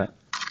 let's try that.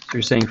 So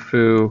you're saying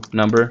foo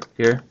number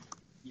here?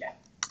 Yeah.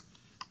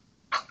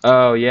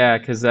 Oh, yeah,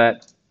 because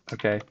that,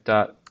 okay,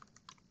 dot,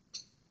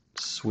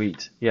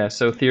 sweet. Yeah,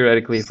 so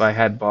theoretically, if I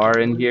had bar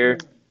in here,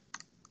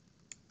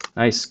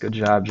 nice, good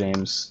job,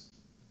 James.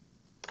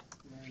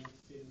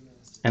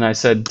 And I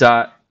said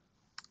dot,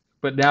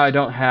 but now I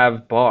don't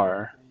have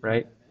bar,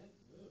 right?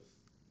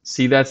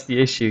 See, that's the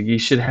issue. You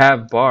should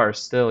have bar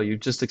still. You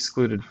just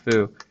excluded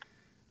foo.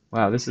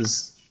 Wow, this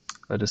is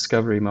a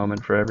discovery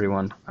moment for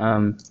everyone.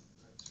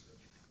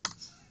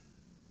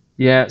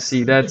 Yeah,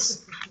 see,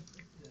 that's,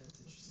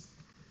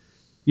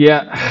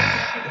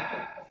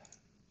 yeah.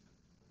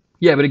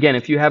 Yeah, but again,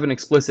 if you have an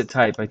explicit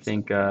type, I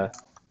think,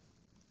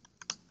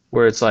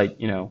 where it's like,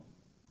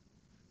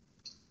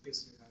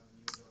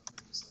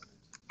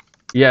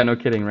 yeah, no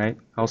kidding, right?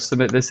 I'll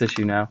submit this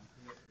issue now.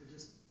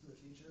 Just for the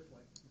future,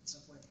 like when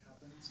stuff like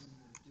happens when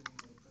you're doing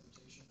a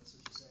presentation, that's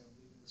what you say, I'm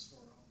leaving this for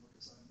a homework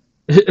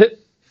assignment.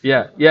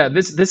 Yeah.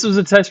 This was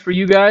a test for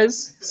you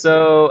guys.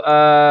 So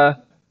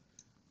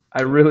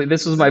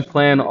this was my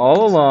plan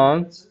all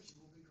along.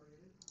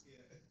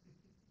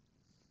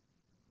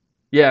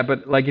 Yeah,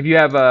 but like if you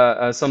have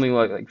something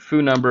like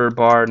foo number,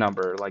 bar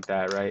number, like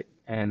that, right?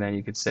 And then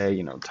you could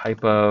say,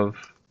 type of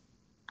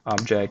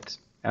object,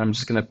 and I'm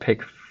just gonna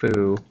pick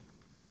foo.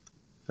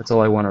 That's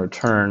all I want to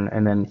return.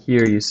 And then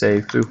here you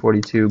say foo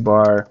 42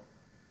 bar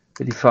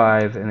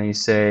 55, and then you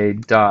say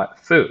dot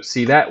foo.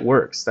 See, that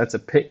works. That's a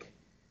pick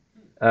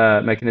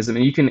mechanism,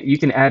 and you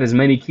can add as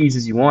many keys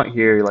as you want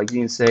here. Like you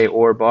can say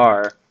or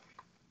bar,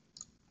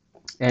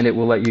 and it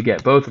will let you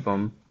get both of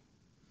them.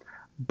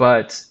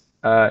 But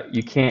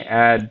you can't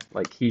add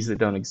like keys that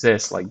don't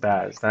exist like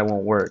that. That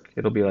won't work.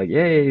 It'll be like,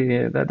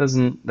 yeah, that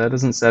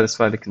doesn't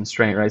satisfy the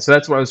constraint, right? So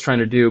that's what I was trying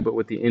to do, but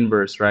with the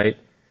inverse, right?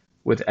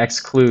 With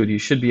exclude, you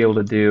should be able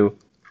to do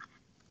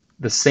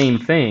the same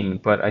thing,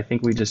 but I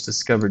think we just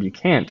discovered you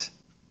can't,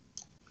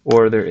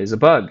 or there is a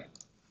bug.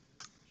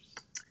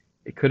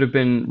 It could have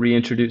been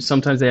reintroduced.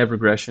 Sometimes they have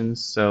regressions,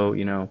 so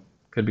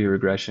could be a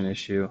regression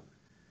issue.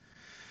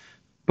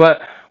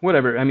 But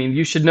whatever. I mean,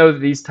 you should know that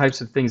these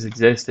types of things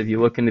exist if you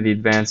look into the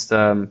advanced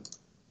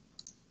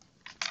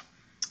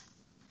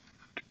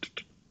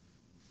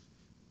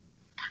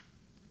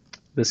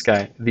this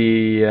guy,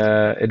 the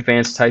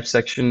advanced type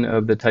section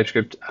of the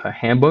TypeScript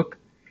handbook.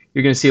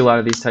 You're going to see a lot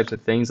of these types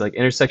of things like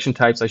intersection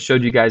types. I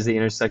showed you guys the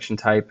intersection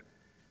type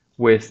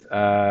with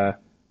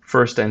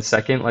first and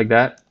second like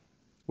that,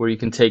 where you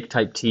can take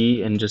type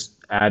T and just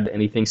add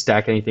anything,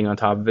 stack anything on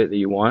top of it that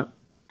you want.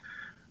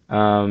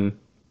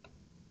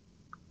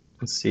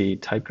 Let's see,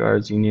 type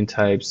guards, union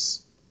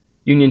types.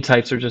 Union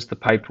types are just the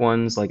piped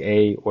ones like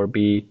A or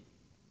B.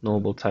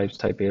 Nullable types,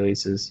 type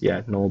aliases.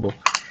 Yeah, nullable.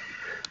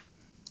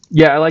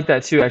 Yeah, I like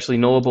that too. Actually,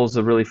 nullable is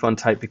a really fun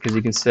type because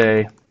you can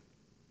say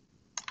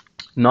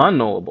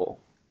non-nullable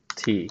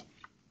T.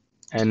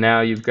 And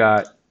now you've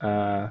got,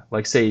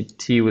 like say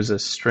T was a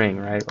string,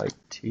 right? Like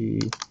T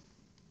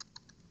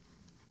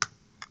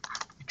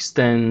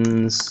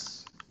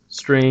extends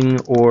string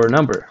or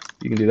number.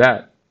 You can do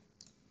that.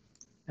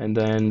 And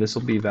then this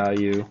will be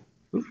value.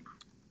 Oops.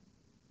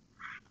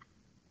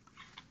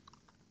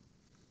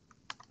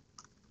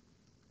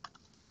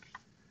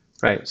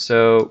 Right,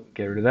 so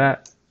get rid of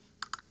that.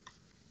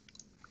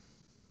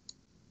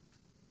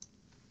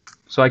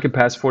 So I could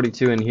pass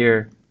 42 in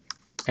here,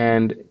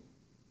 and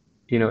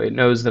you know it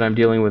knows that I'm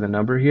dealing with a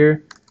number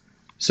here.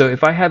 So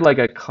if I had like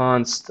a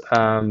const,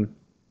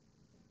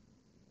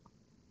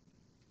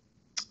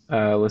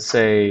 let's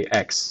say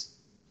x,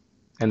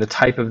 and the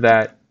type of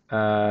that,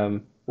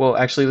 well,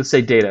 actually, let's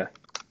say data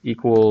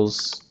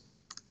equals,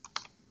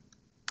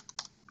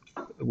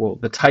 well,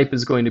 the type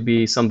is going to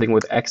be something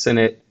with x in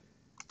it,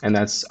 and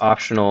that's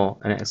optional,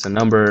 and it's a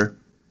number,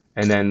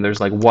 and then there's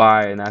like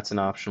y, and that's an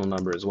optional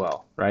number as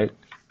well, right?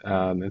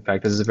 In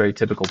fact, this is a very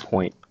typical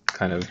point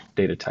kind of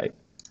data type.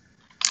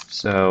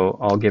 So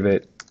I'll give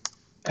it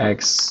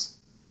x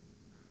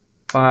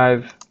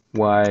 5,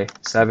 y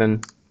 7.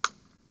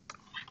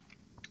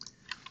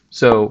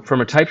 So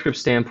from a TypeScript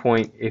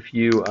standpoint, if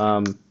you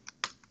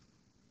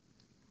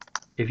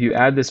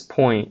add this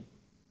point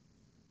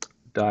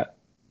dot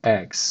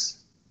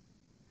x,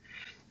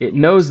 it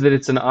knows that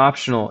it's an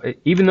optional,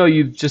 even though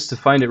you've just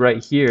defined it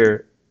right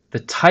here, the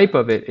type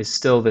of it is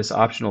still this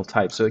optional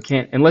type. So it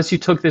can't, unless you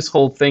took this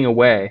whole thing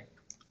away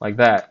like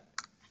that,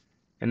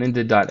 and then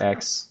did dot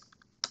x,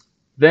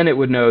 then it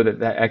would know that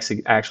that x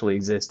actually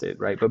existed,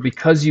 right? But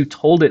because you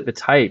told it the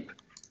type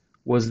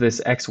was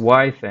this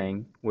xy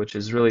thing, which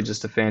is really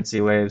just a fancy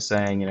way of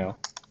saying, you know,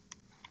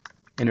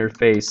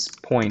 interface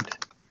point,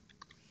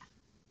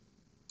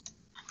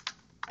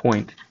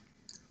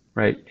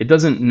 right? It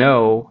doesn't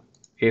know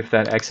if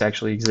that x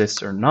actually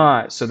exists or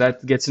not. So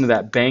that gets into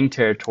that bang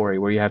territory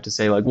where you have to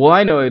say like, well,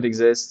 I know it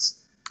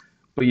exists,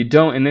 but you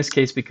don't in this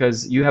case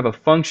because you have a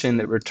function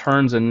that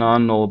returns a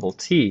non-nullable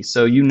t.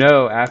 So you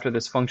know after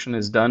this function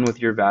is done with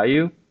your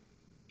value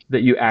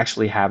that you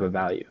actually have a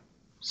value.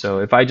 So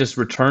if I just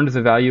returned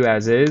the value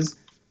as is,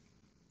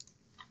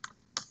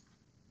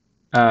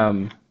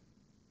 and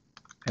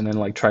then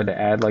like tried to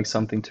add like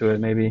something to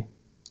it maybe.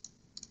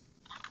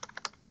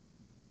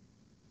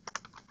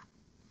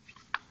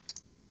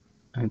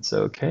 It's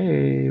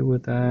okay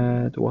with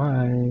that.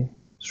 Why?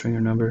 String or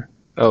number?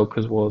 Oh,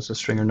 because, well, it's a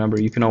string or number.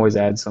 You can always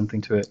add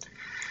something to it.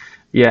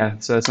 Yeah,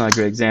 so that's not a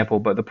great example,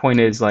 but the point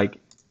is, like,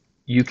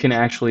 you can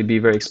actually be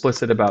very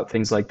explicit about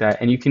things like that,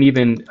 and you can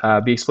even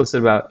be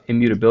explicit about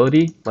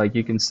immutability. Like,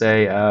 you can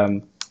say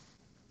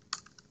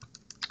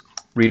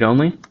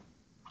read-only,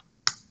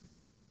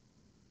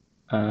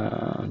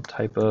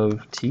 type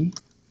of T.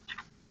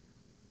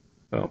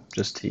 Oh,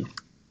 just T.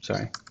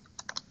 Sorry.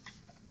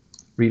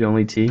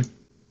 Read-only T.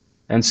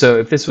 And so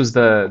if this was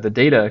the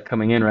data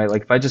coming in, right,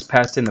 like if I just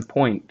passed in the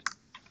point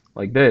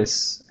like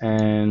this,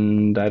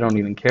 and I don't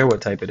even care what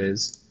type it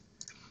is,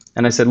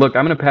 and I said, look,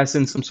 I'm going to pass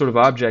in some sort of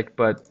object,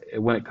 but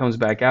when it comes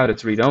back out,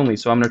 it's read-only,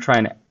 so I'm going to try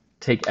and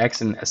take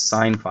x and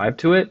assign 5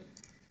 to it.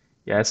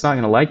 Yeah, it's not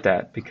going to like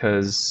that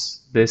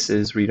because this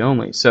is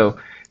read-only. So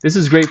this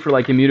is great for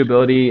like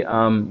immutability,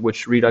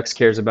 which Redux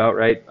cares about,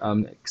 right?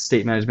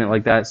 State management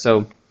like that.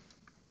 So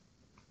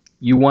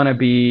you want to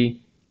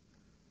be,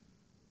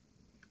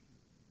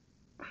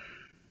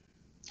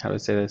 how do I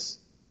say this?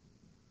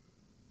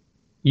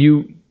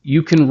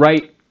 You can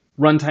write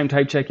runtime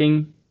type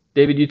checking.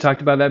 David, you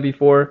talked about that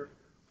before,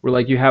 where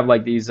like you have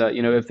like these,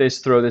 you know, if this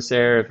throw this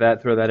error, if that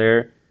throw that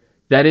error.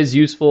 That is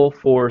useful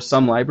for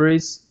some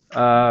libraries,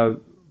 but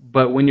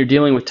when you're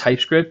dealing with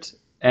TypeScript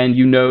and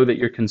you know that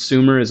your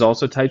consumer is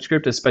also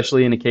TypeScript,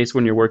 especially in a case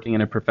when you're working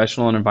in a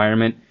professional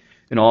environment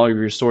and all of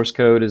your source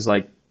code is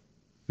like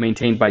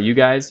maintained by you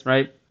guys,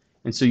 right?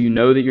 And so you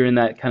know that you're in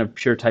that kind of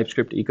pure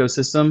TypeScript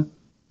ecosystem,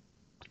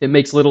 it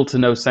makes little to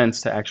no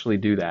sense to actually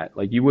do that.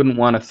 Like you wouldn't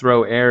want to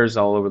throw errors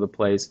all over the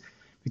place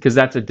because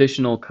that's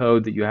additional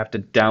code that you have to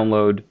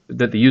download,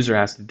 that the user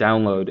has to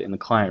download in the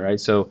client, right?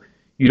 So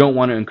you don't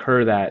want to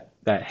incur that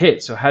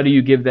hit. So how do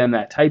you give them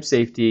that type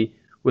safety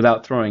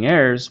without throwing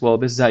errors? Well,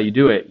 this is how you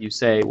do it. You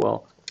say,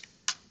 well,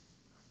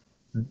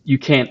 you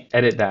can't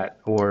edit that,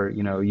 or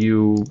you know,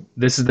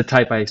 this is the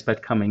type I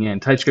expect coming in.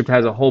 TypeScript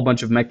has a whole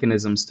bunch of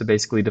mechanisms to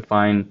basically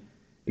define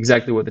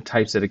exactly what the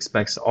types it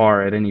expects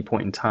are at any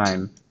point in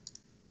time.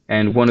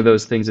 And one of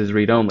those things is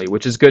read-only,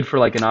 which is good for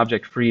like an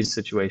object freeze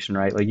situation,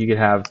 right? Like you could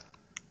have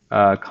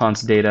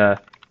const data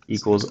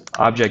equals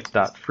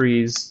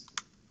object.freeze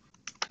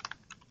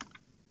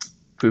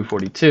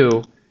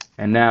foo42,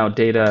 and now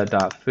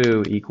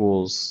data.foo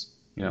equals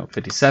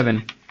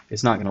 57.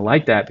 It's not going to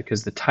like that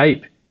because the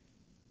type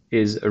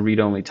is a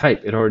read-only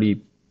type. It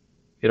already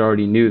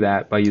knew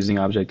that by using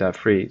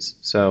object.freeze.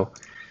 So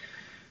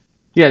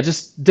yeah,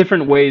 just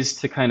different ways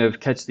to kind of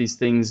catch these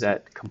things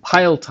at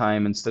compile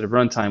time instead of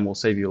runtime will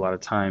save you a lot of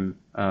time.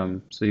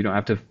 So you don't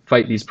have to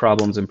fight these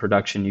problems in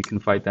production. You can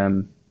fight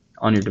them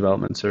on your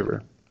development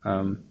server.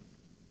 How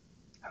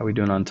are we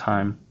doing on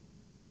time?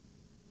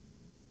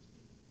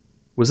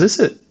 Was this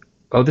it?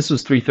 Oh, this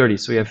was 3:30,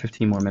 so we have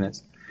 15 more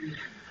minutes.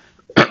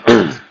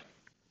 I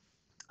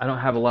don't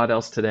have a lot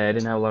else today. I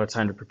didn't have a lot of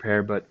time to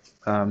prepare, but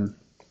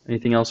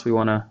anything else we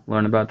want to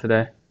learn about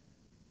today?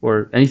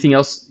 Or anything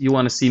else you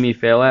want to see me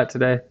fail at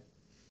today?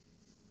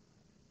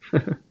 So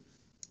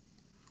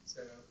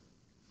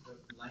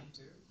the line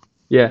 2,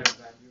 Yeah.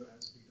 value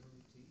as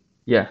read-only t.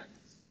 Yeah.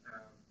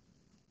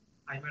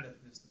 I might have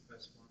missed the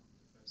first one,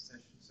 the first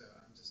session, so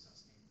I'm just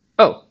asking.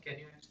 Oh. Can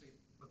you actually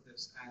put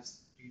this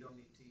as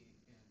read-only t in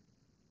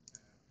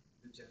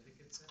the generic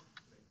itself,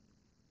 like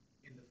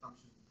in the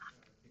function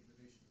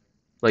declaration?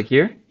 Like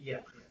here? Yeah.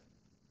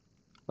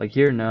 Like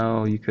here?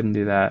 No, you couldn't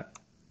do that.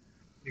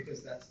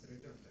 Because that's the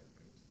return type,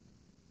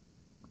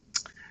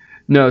 right?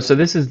 No, so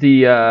this is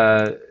the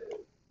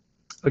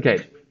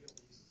okay.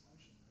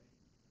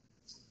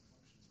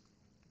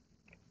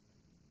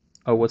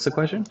 Oh, what's the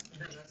question?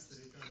 That's the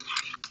return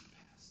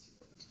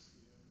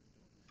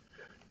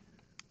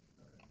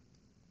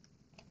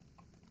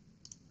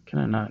Can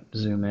I not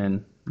zoom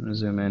in? I'm gonna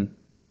zoom in.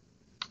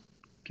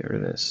 Get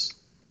rid of this.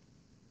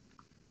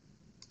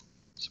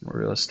 Some more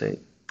real estate.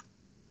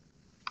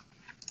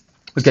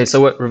 Okay,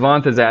 so what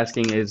Ravant is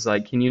asking is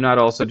like, can you not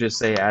also just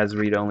say as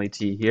read-only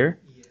t here?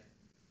 Yeah.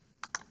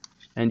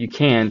 And you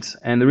can't.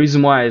 And the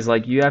reason why is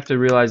like you have to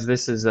realize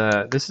this is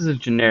a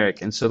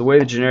generic. And so the way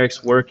the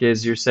generics work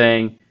is you're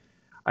saying,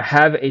 I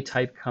have a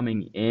type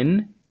coming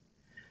in.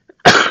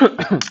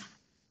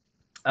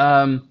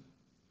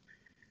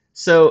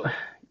 So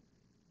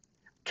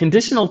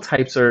conditional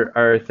types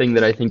are a thing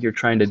that I think you're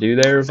trying to do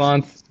there,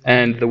 Ravant.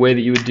 And the way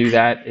that you would do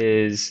that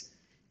is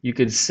you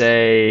could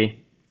say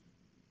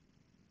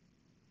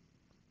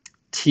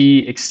t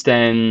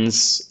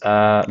extends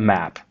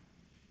map.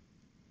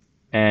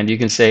 And you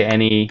can say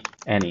any,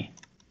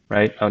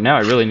 right? Oh, now I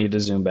really need to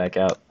zoom back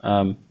out.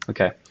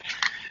 Okay.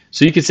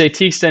 So you could say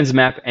t extends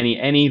map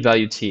any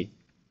value t.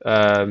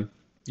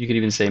 You could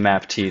even say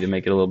map t to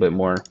make it a little bit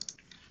more.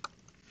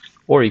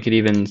 Or you could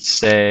even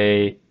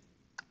say,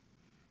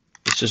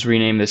 let's just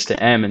rename this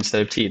to m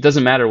instead of t. It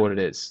doesn't matter what it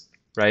is,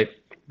 right?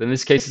 But in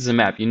this case, it's a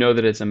map. You know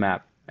that it's a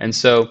map. And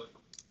so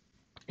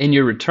in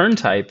your return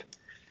type,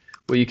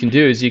 what you can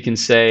do is you can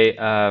say,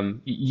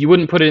 you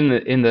wouldn't put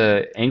it in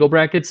the angle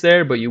brackets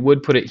there, but you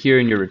would put it here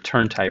in your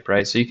return type,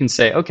 right? So you can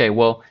say, okay,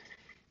 well,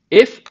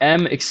 if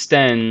m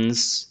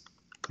extends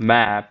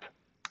map,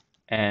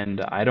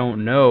 and I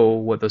don't know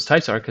what those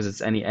types are because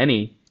it's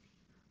any,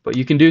 but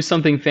you can do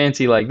something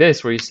fancy like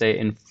this where you say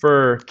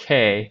infer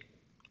k,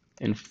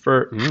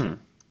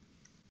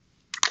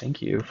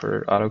 thank you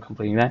for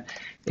auto-completing that,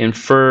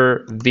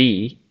 infer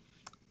v,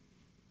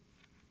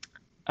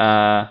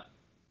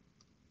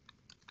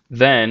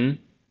 then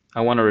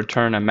I want to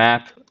return a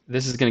map.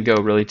 This is going to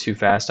go really too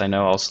fast. I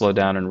know I'll slow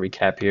down and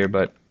recap here,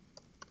 but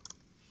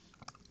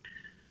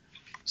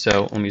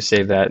so let me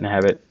save that and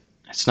have it.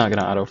 It's not going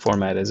to auto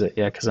format, is it?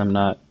 Yeah, because I'm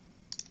not.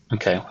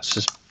 Okay, let's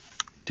just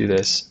do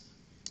this.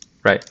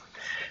 Right.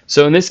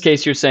 So in this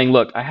case, you're saying,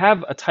 look, I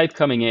have a type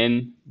coming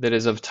in that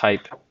is of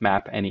type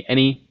map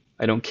any.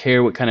 I don't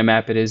care what kind of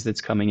map it is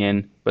that's coming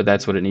in, but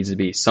that's what it needs to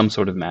be, some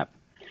sort of map.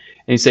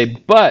 And you say,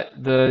 but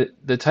the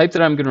type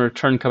that I'm going to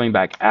return coming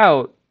back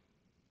out,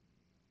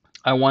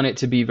 I want it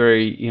to be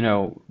very,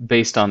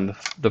 based on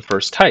the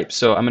first type.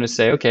 So I'm going to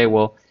say, okay,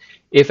 well,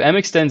 if m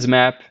extends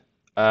map,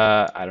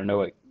 I don't know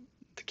what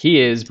the key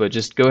is, but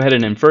just go ahead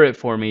and infer it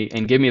for me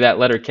and give me that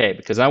letter k,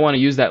 because I want to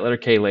use that letter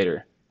k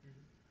later.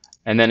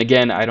 And then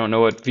again, I don't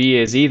know what v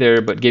is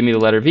either, but give me the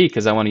letter v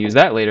because I want to use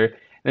that later.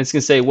 And it's going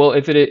to say, well,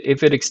 if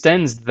it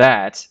extends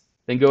that,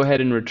 then go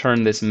ahead and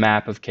return this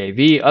map of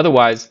kv.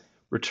 Otherwise,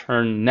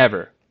 return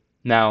never.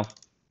 Now,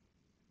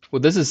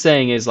 what this is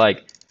saying is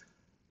like,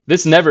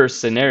 this never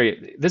scenario,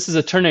 this is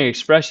a ternary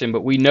expression,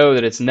 but we know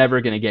that it's never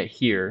going to get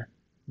here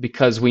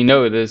because we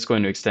know that it's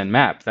going to extend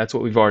map. That's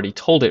what we've already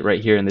told it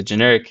right here in the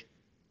generic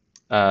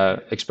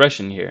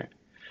expression here.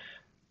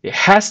 It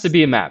has to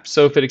be a map.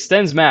 So if it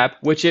extends map,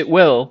 which it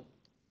will,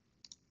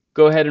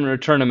 go ahead and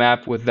return a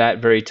map with that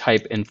very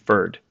type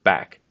inferred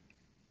back.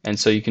 And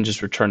so you can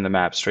just return the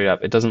map straight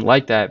up. It doesn't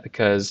like that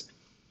because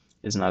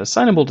it's not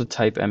assignable to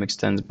type m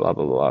extends blah,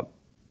 blah, blah.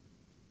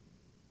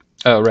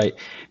 Oh, right.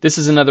 This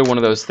is another one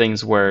of those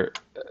things where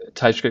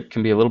TypeScript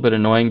can be a little bit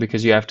annoying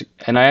because you have to,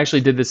 and I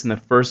actually did this in the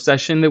first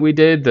session that we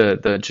did, the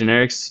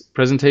generics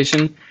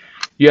presentation.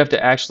 You have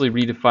to actually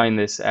redefine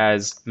this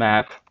as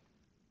map,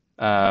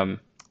 and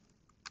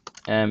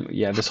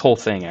yeah, this whole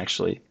thing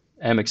actually.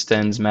 M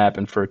extends map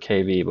infer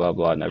KV, blah,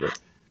 blah, never.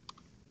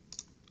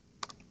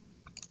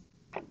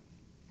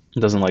 It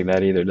doesn't like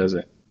that either, does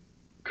it?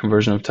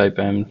 Conversion of type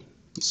M.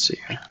 Let's see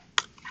here.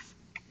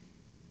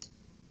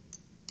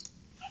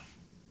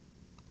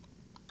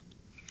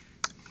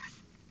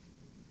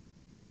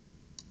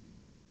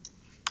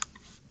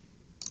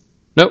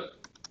 Nope.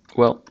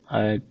 Well,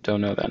 I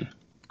don't know then.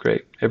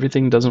 Great.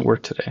 Everything doesn't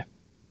work today.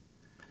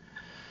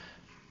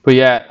 But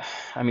yeah,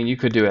 I mean, you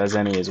could do as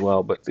any as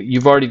well, but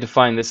you've already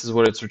defined this is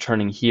what it's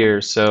returning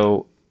here,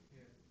 so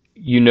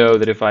you know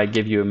that if I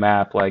give you a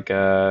map like,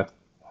 we're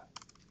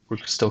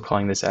still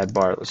calling this add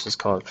bar, let's just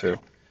call it foo.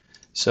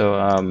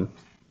 So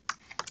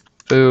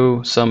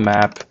foo, some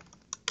map.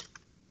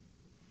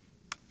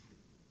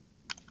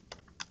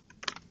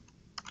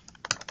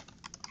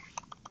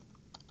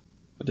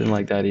 I didn't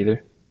like that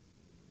either.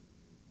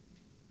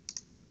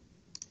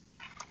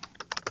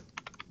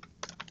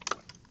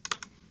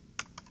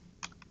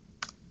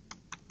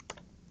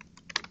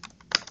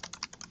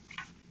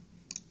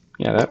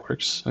 Yeah, that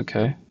works.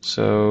 Okay,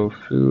 so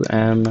foo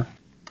m,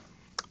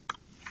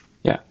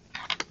 yeah,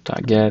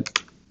 dot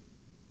get.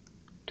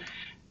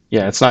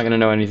 Yeah, it's not going to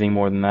know anything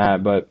more than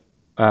that, but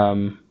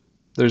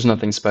there's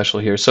nothing special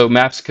here. So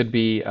maps could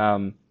be,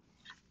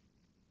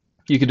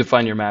 you could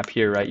define your map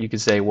here, right? You could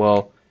say,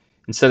 well,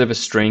 instead of a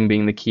string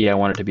being the key, I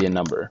want it to be a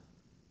number,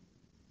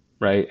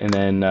 right? And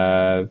then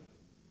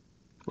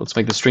let's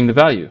make the string the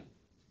value.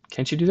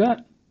 Can't you do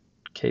that?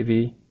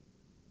 KV.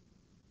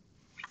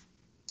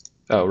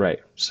 Oh, right.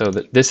 So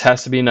this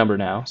has to be a number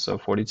now, so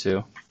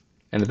 42.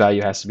 And the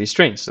value has to be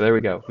string. So there we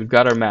go. We've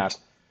got our map.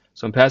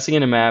 So I'm passing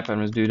in a map. I'm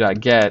going to do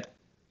 .get,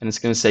 and it's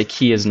going to say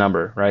key is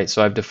number, right?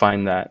 So I've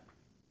defined that.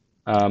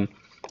 And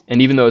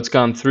even though it's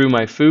gone through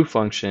my foo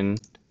function,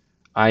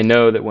 I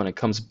know that when it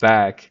comes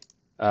back,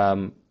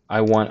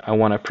 I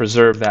want to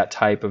preserve that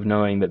type of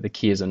knowing that the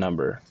key is a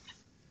number.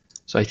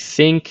 So I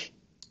think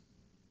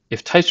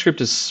if TypeScript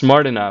is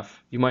smart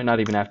enough, you might not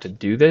even have to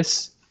do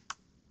this.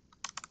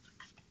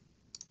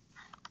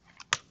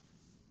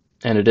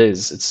 And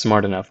it's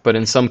smart enough. But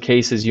in some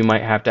cases, you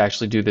might have to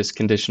actually do this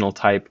conditional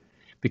type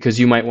because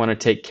you might want to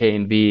take K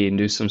and B and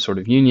do some sort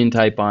of union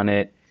type on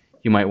it.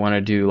 You might want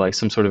to do like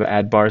some sort of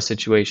add bar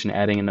situation,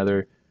 adding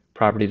another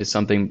property to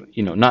something,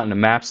 not in a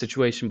map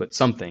situation, but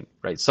something,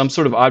 right? Some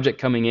sort of object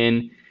coming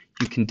in,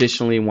 you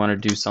conditionally want to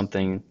do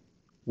something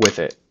with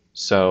it.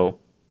 So,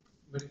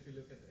 But if you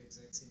look at the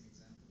exact same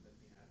example that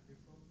we had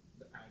before,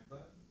 the add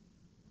bar,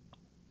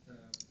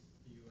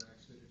 you were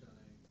actually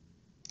returning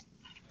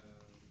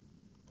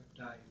a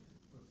type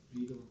of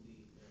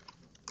read-only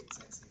of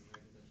exact same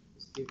value that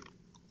was given.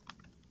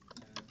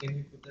 Can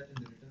we put that in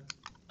the return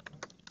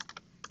part?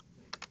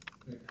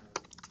 Like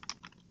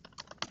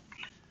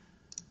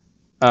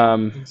right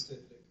now, instead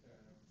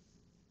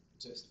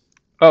just.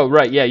 Oh,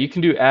 right, yeah, you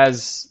can do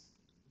as.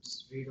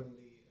 Just read only.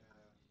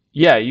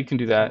 Yeah, you can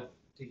do that.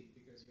 T,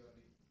 because you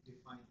already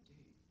defined T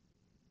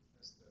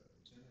as the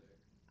generic.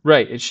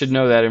 Right, it should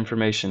know that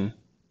information.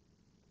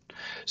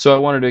 So I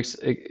wanted to.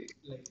 Like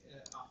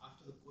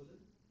after the colon,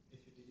 if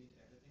you delete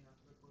everything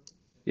after the colon.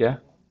 Yeah.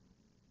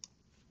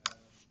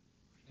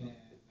 And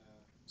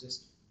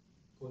just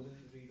colon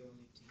read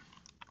only T.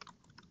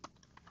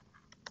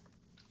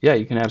 Yeah,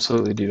 you can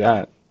absolutely do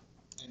that.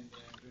 And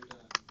then return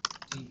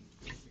T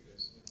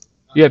because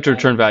you have to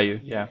return value.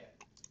 Yeah.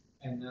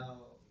 And now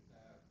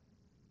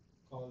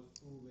call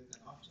foo with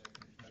an object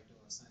and try to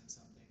assign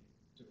something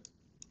to it,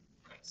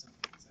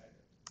 something inside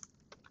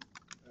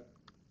it.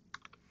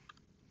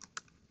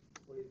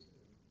 42.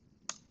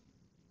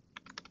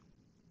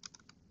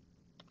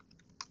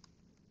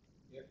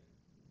 Yep.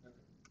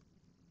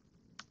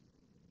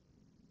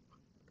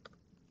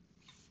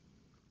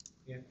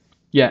 Okay.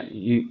 Yeah.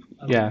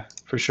 Yeah,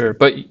 for sure.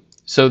 But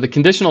so the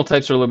conditional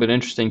types are a little bit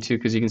interesting too,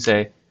 because you can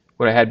say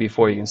what I had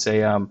before. You can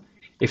say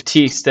if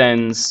T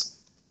extends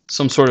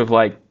some sort of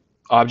like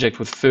object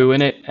with foo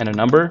in it and a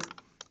number,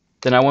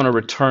 then I want to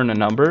return a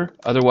number.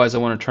 Otherwise, I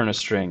want to return a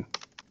string.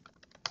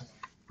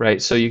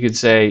 Right? So you could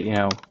say,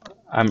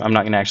 I'm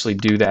not going to actually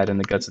do that in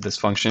the guts of this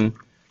function,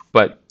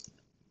 but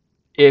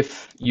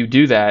if you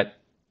do that,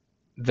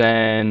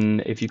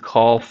 then if you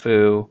call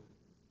foo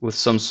with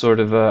some sort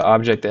of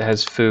object that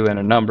has foo and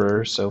a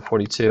number, so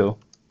 42,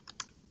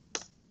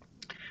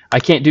 I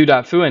can't do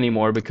 .foo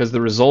anymore because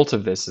the result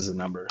of this is a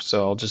number.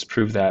 So I'll just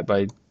prove that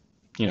by,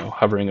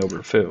 hovering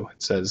over foo.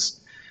 It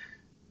says,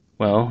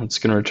 well, it's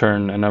going to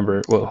return a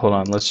number. Well, hold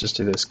on. Let's just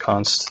do this.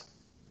 Const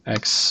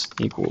x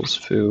equals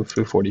foo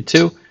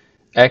 42.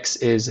 X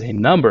is a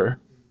number,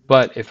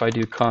 but if I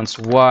do const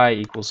y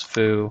equals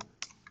foo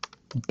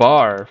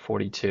bar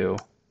 42,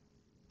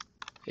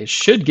 it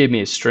should give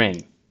me a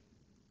string.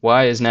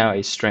 Y is now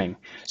a string.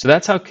 So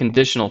that's how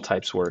conditional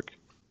types work.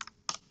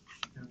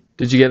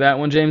 Did you get that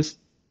one, James?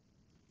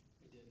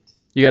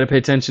 You got to pay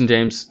attention,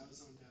 James.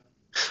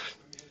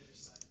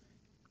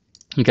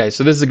 Okay,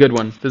 so this is a good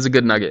one. This is a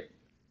good nugget.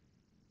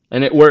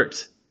 And it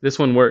worked. This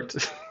one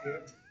worked.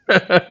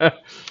 Or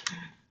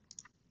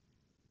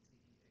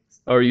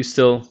are you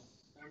still?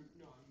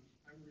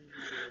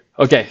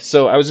 Okay,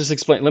 so I was just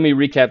explaining. Let me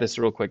recap this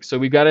real quick. So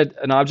we've got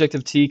an object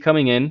of t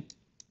coming in,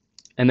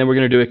 and then we're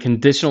going to do a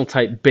conditional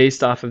type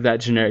based off of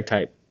that generic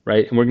type,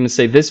 right? And we're going to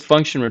say this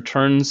function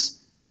returns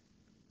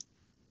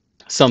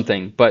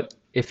something, but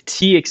if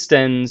t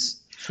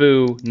extends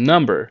foo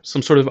number,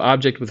 some sort of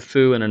object with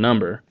foo and a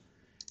number,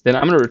 then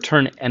I'm going to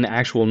return an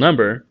actual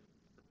number,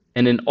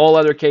 and in all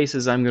other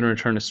cases, I'm going to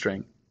return a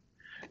string.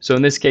 So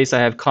in this case, I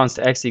have const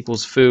x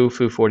equals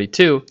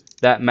foo42.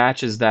 That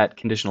matches that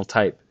conditional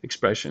type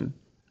expression.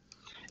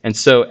 And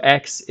so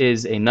x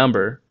is a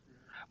number.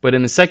 But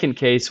in the second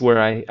case where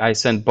I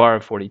send bar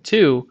of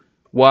 42,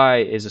 y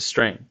is a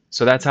string.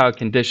 So that's how a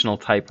conditional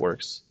type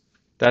works.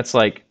 That's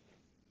like,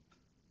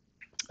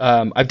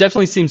 I've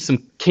definitely seen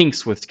some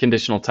kinks with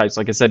conditional types.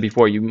 Like I said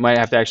before, you might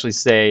have to actually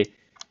say,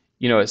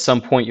 at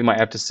some point you might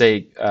have to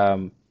say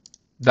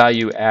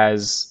value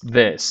as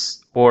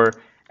this or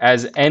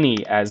as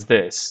any as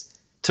this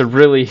to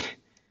really,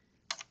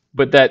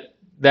 but that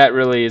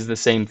really is the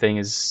same thing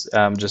as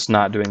just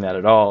not doing that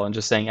at all and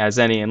just saying as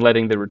any and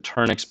letting the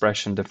return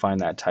expression define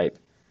that type.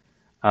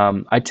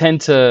 I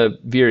tend to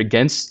veer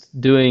against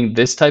doing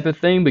this type of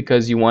thing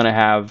because you want to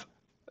have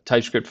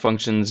TypeScript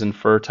functions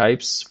infer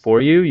types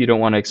for you. You don't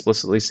want to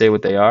explicitly say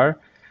what they are.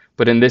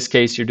 But in this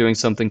case, you're doing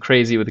something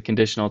crazy with a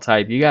conditional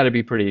type. You got to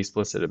be pretty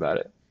explicit about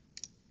it.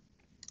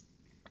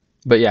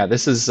 But yeah,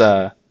 this is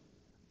a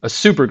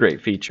super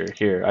great feature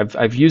here.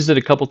 I've used it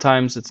a couple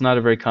times. It's not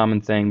a very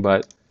common thing,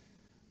 but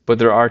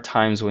there are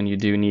times when you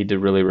do need to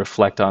really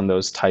reflect on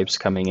those types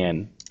coming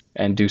in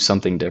and do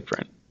something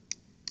different.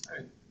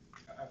 I've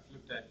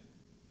looked at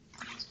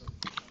most of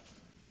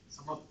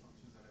some of the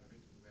functions that I've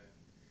written where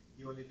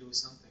you only do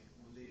something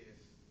only if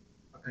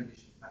a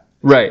condition fact is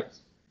Right.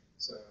 passed.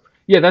 So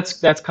Yeah,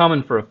 that's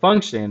common for a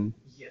function,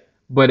 yeah,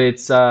 but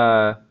it's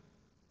a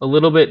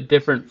little bit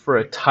different for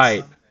a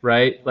type,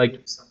 right? only Like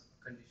if some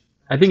condition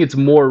I fact. think it's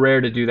more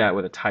rare to do that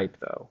with a type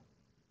though,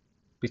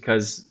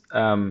 because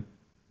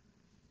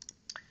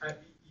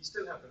You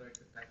still have the right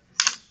to type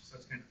for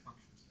such kind of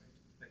functions,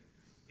 right? Like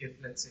if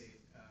let's say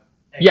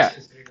x yeah,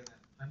 is greater than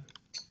 100,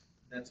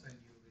 that's when you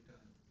return.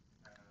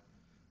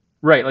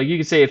 right. Like you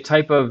could say if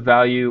type of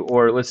value,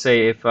 or let's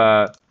say if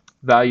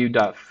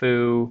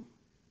value.foo,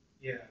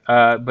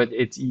 Yeah. but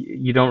it's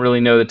you don't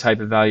really know the type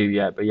of value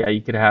yet. But yeah,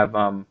 you could have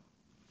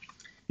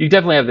you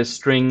definitely have this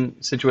string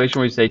situation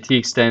where you say t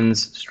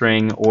extends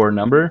string or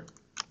number,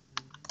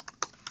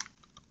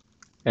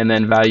 and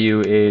then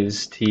value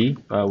is t.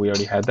 We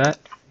already had that,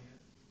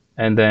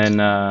 and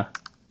then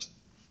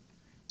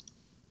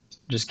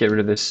just get rid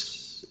of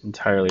this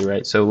entirely,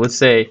 right? So let's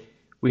say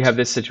we have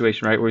this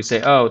situation, right, where we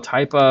say, oh,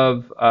 type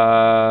of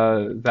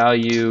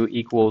value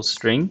equals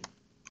string.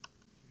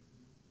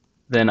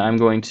 Then I'm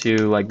going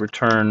to like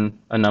return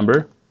a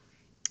number,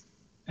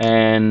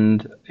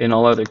 and in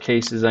all other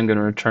cases, I'm going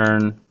to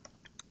return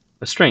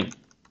a string.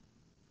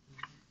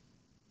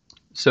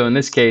 So in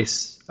this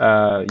case,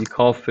 you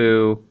call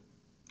foo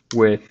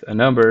with a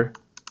number,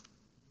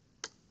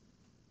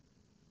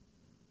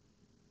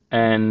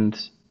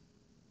 and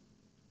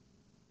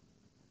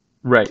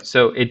right,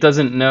 so it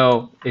doesn't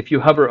know if you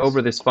hover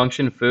over this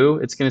function foo,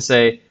 it's going to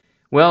say,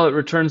 well, it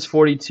returns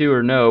 42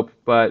 or nope,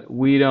 but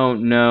we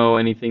don't know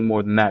anything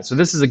more than that. So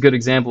this is a good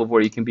example of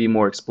where you can be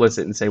more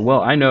explicit and say,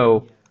 well, I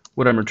know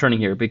what I'm returning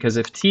here, because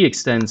if t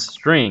extends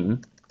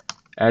string,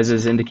 as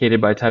is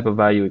indicated by type of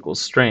value equals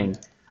string,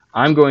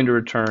 I'm going to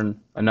return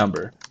a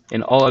number.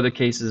 In all other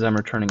cases, I'm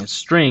returning a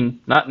string,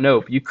 not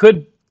nope. You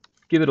could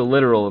give it a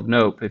literal of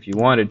nope if you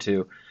wanted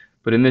to,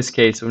 but in this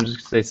case, I'm just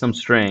going to say some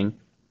string.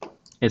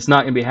 It's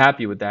not going to be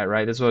happy with that,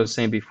 right? That's what I was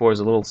saying before is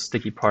a little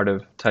sticky part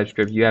of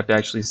TypeScript. You have to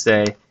actually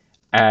say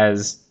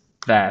as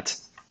that.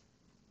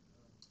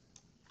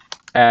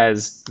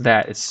 As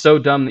that. It's so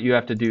dumb that you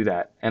have to do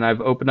that. And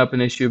I've opened up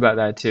an issue about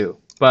that too.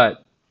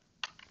 But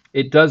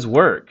it does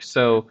work.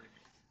 So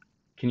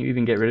can you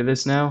even get rid of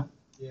this now?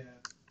 Yeah.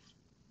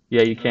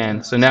 Yeah, you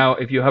can. So now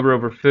if you hover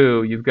over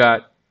foo, you've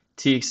got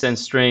t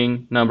extends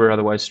string, number,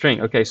 otherwise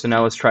string. Okay, so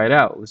now let's try it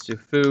out. Let's do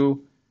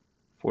foo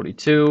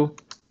 42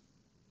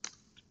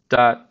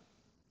 dot,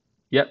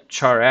 yep,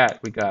 char at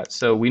we got.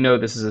 So we know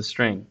this is a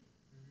string.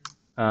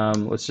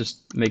 Let's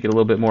just make it a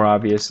little bit more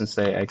obvious and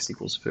say x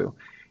equals foo.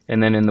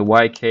 And then in the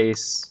y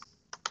case,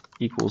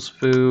 equals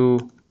foo,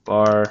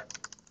 bar,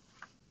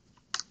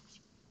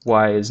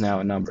 y is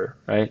now a number,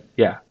 right?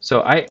 Yeah.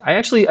 So I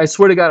actually, I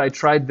swear to God, I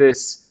tried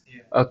this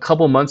a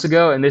couple months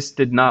ago and this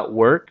did not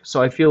work.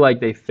 So I feel like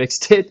they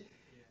fixed it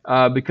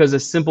because a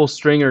simple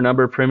string or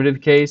number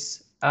primitive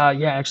case,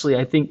 yeah, actually,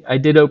 I think I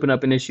did open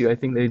up an issue. I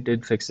think they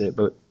did fix it.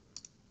 But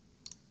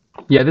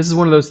yeah, this is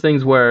one of those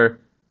things where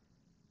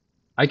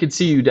I could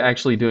see you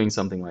actually doing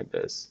something like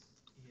this.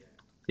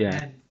 Yeah.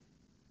 Yeah. And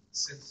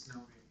since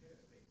now we're here,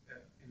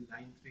 like in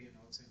line 3 and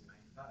also in line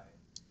 5,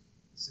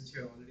 since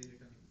you're already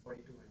returning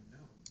 42 and no,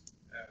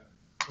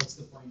 what's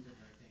the point of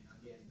writing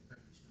again the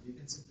conditional? You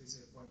can simply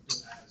say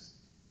 42 as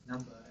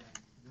number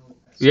and no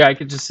as. Yeah, I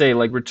could just say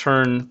like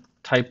return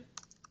type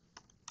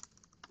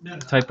No,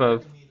 type I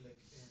of. mean like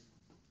in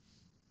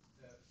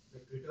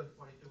like return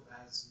 42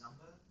 as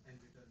number and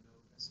return no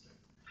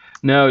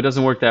No, it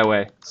doesn't work that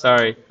way.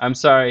 Sorry. I'm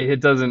sorry. It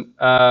doesn't.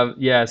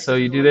 Yeah, so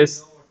you do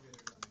this.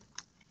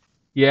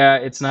 Yeah,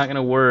 it's not going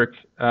to work,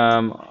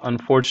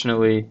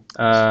 unfortunately.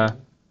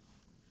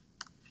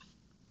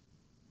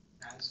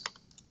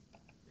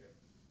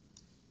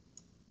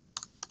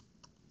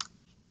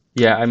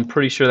 Yeah, I'm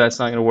pretty sure that's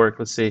not going to work.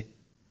 Let's see.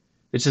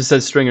 It just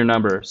says string or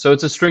number. So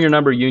it's a string or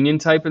number union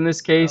type in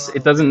this case.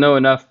 It doesn't know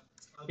enough.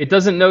 It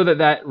doesn't know that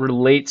that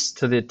relates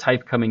to the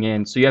type coming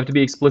in. So you have to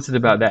be explicit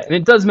about that. And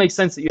it does make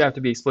sense that you have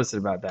to be explicit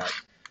about that.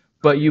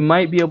 But you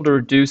might be able to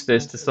reduce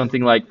this to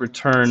something like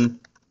return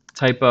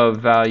type of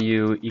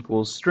value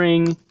equals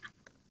string,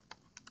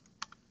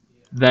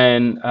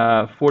 then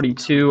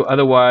 42.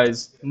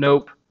 Otherwise,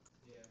 nope.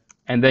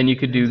 And then you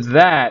could do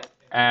that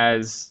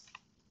as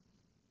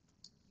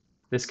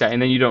this guy.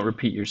 And then you don't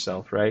repeat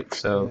yourself, right?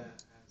 So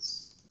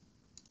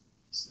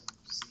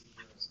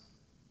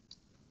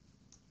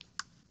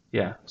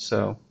yeah,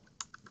 so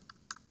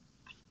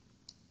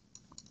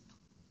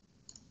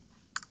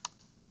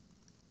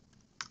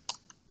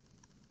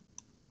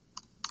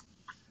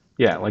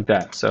yeah, like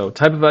that. So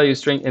type of value is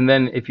string, and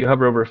then if you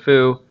hover over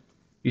foo,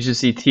 you should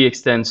see t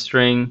extends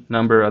string,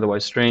 number,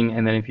 otherwise string,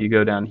 and then if you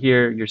go down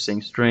here, you're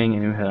seeing string,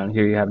 and you head down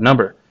here, you have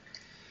number.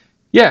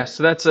 Yeah,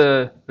 so that's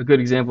a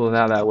good example of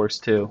how that works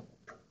too.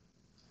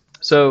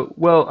 So,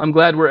 well, I'm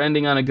glad we're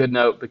ending on a good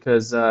note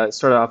because it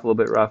started off a little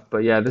bit rough, but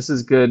yeah, this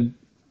is good,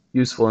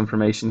 useful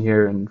information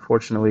here, and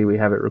fortunately we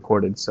have it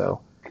recorded, so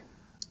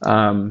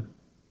um,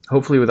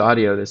 hopefully with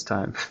audio this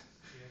time.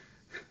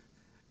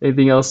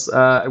 Anything else?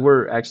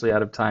 We're actually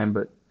out of time,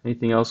 but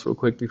anything else real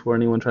quick before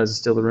anyone tries to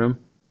steal the room?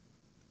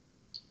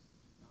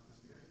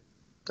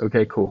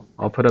 Okay, cool.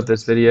 I'll put up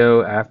this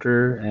video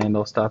after, and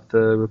I'll stop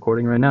the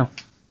recording right now.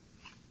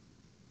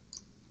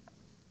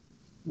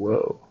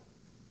 Whoa.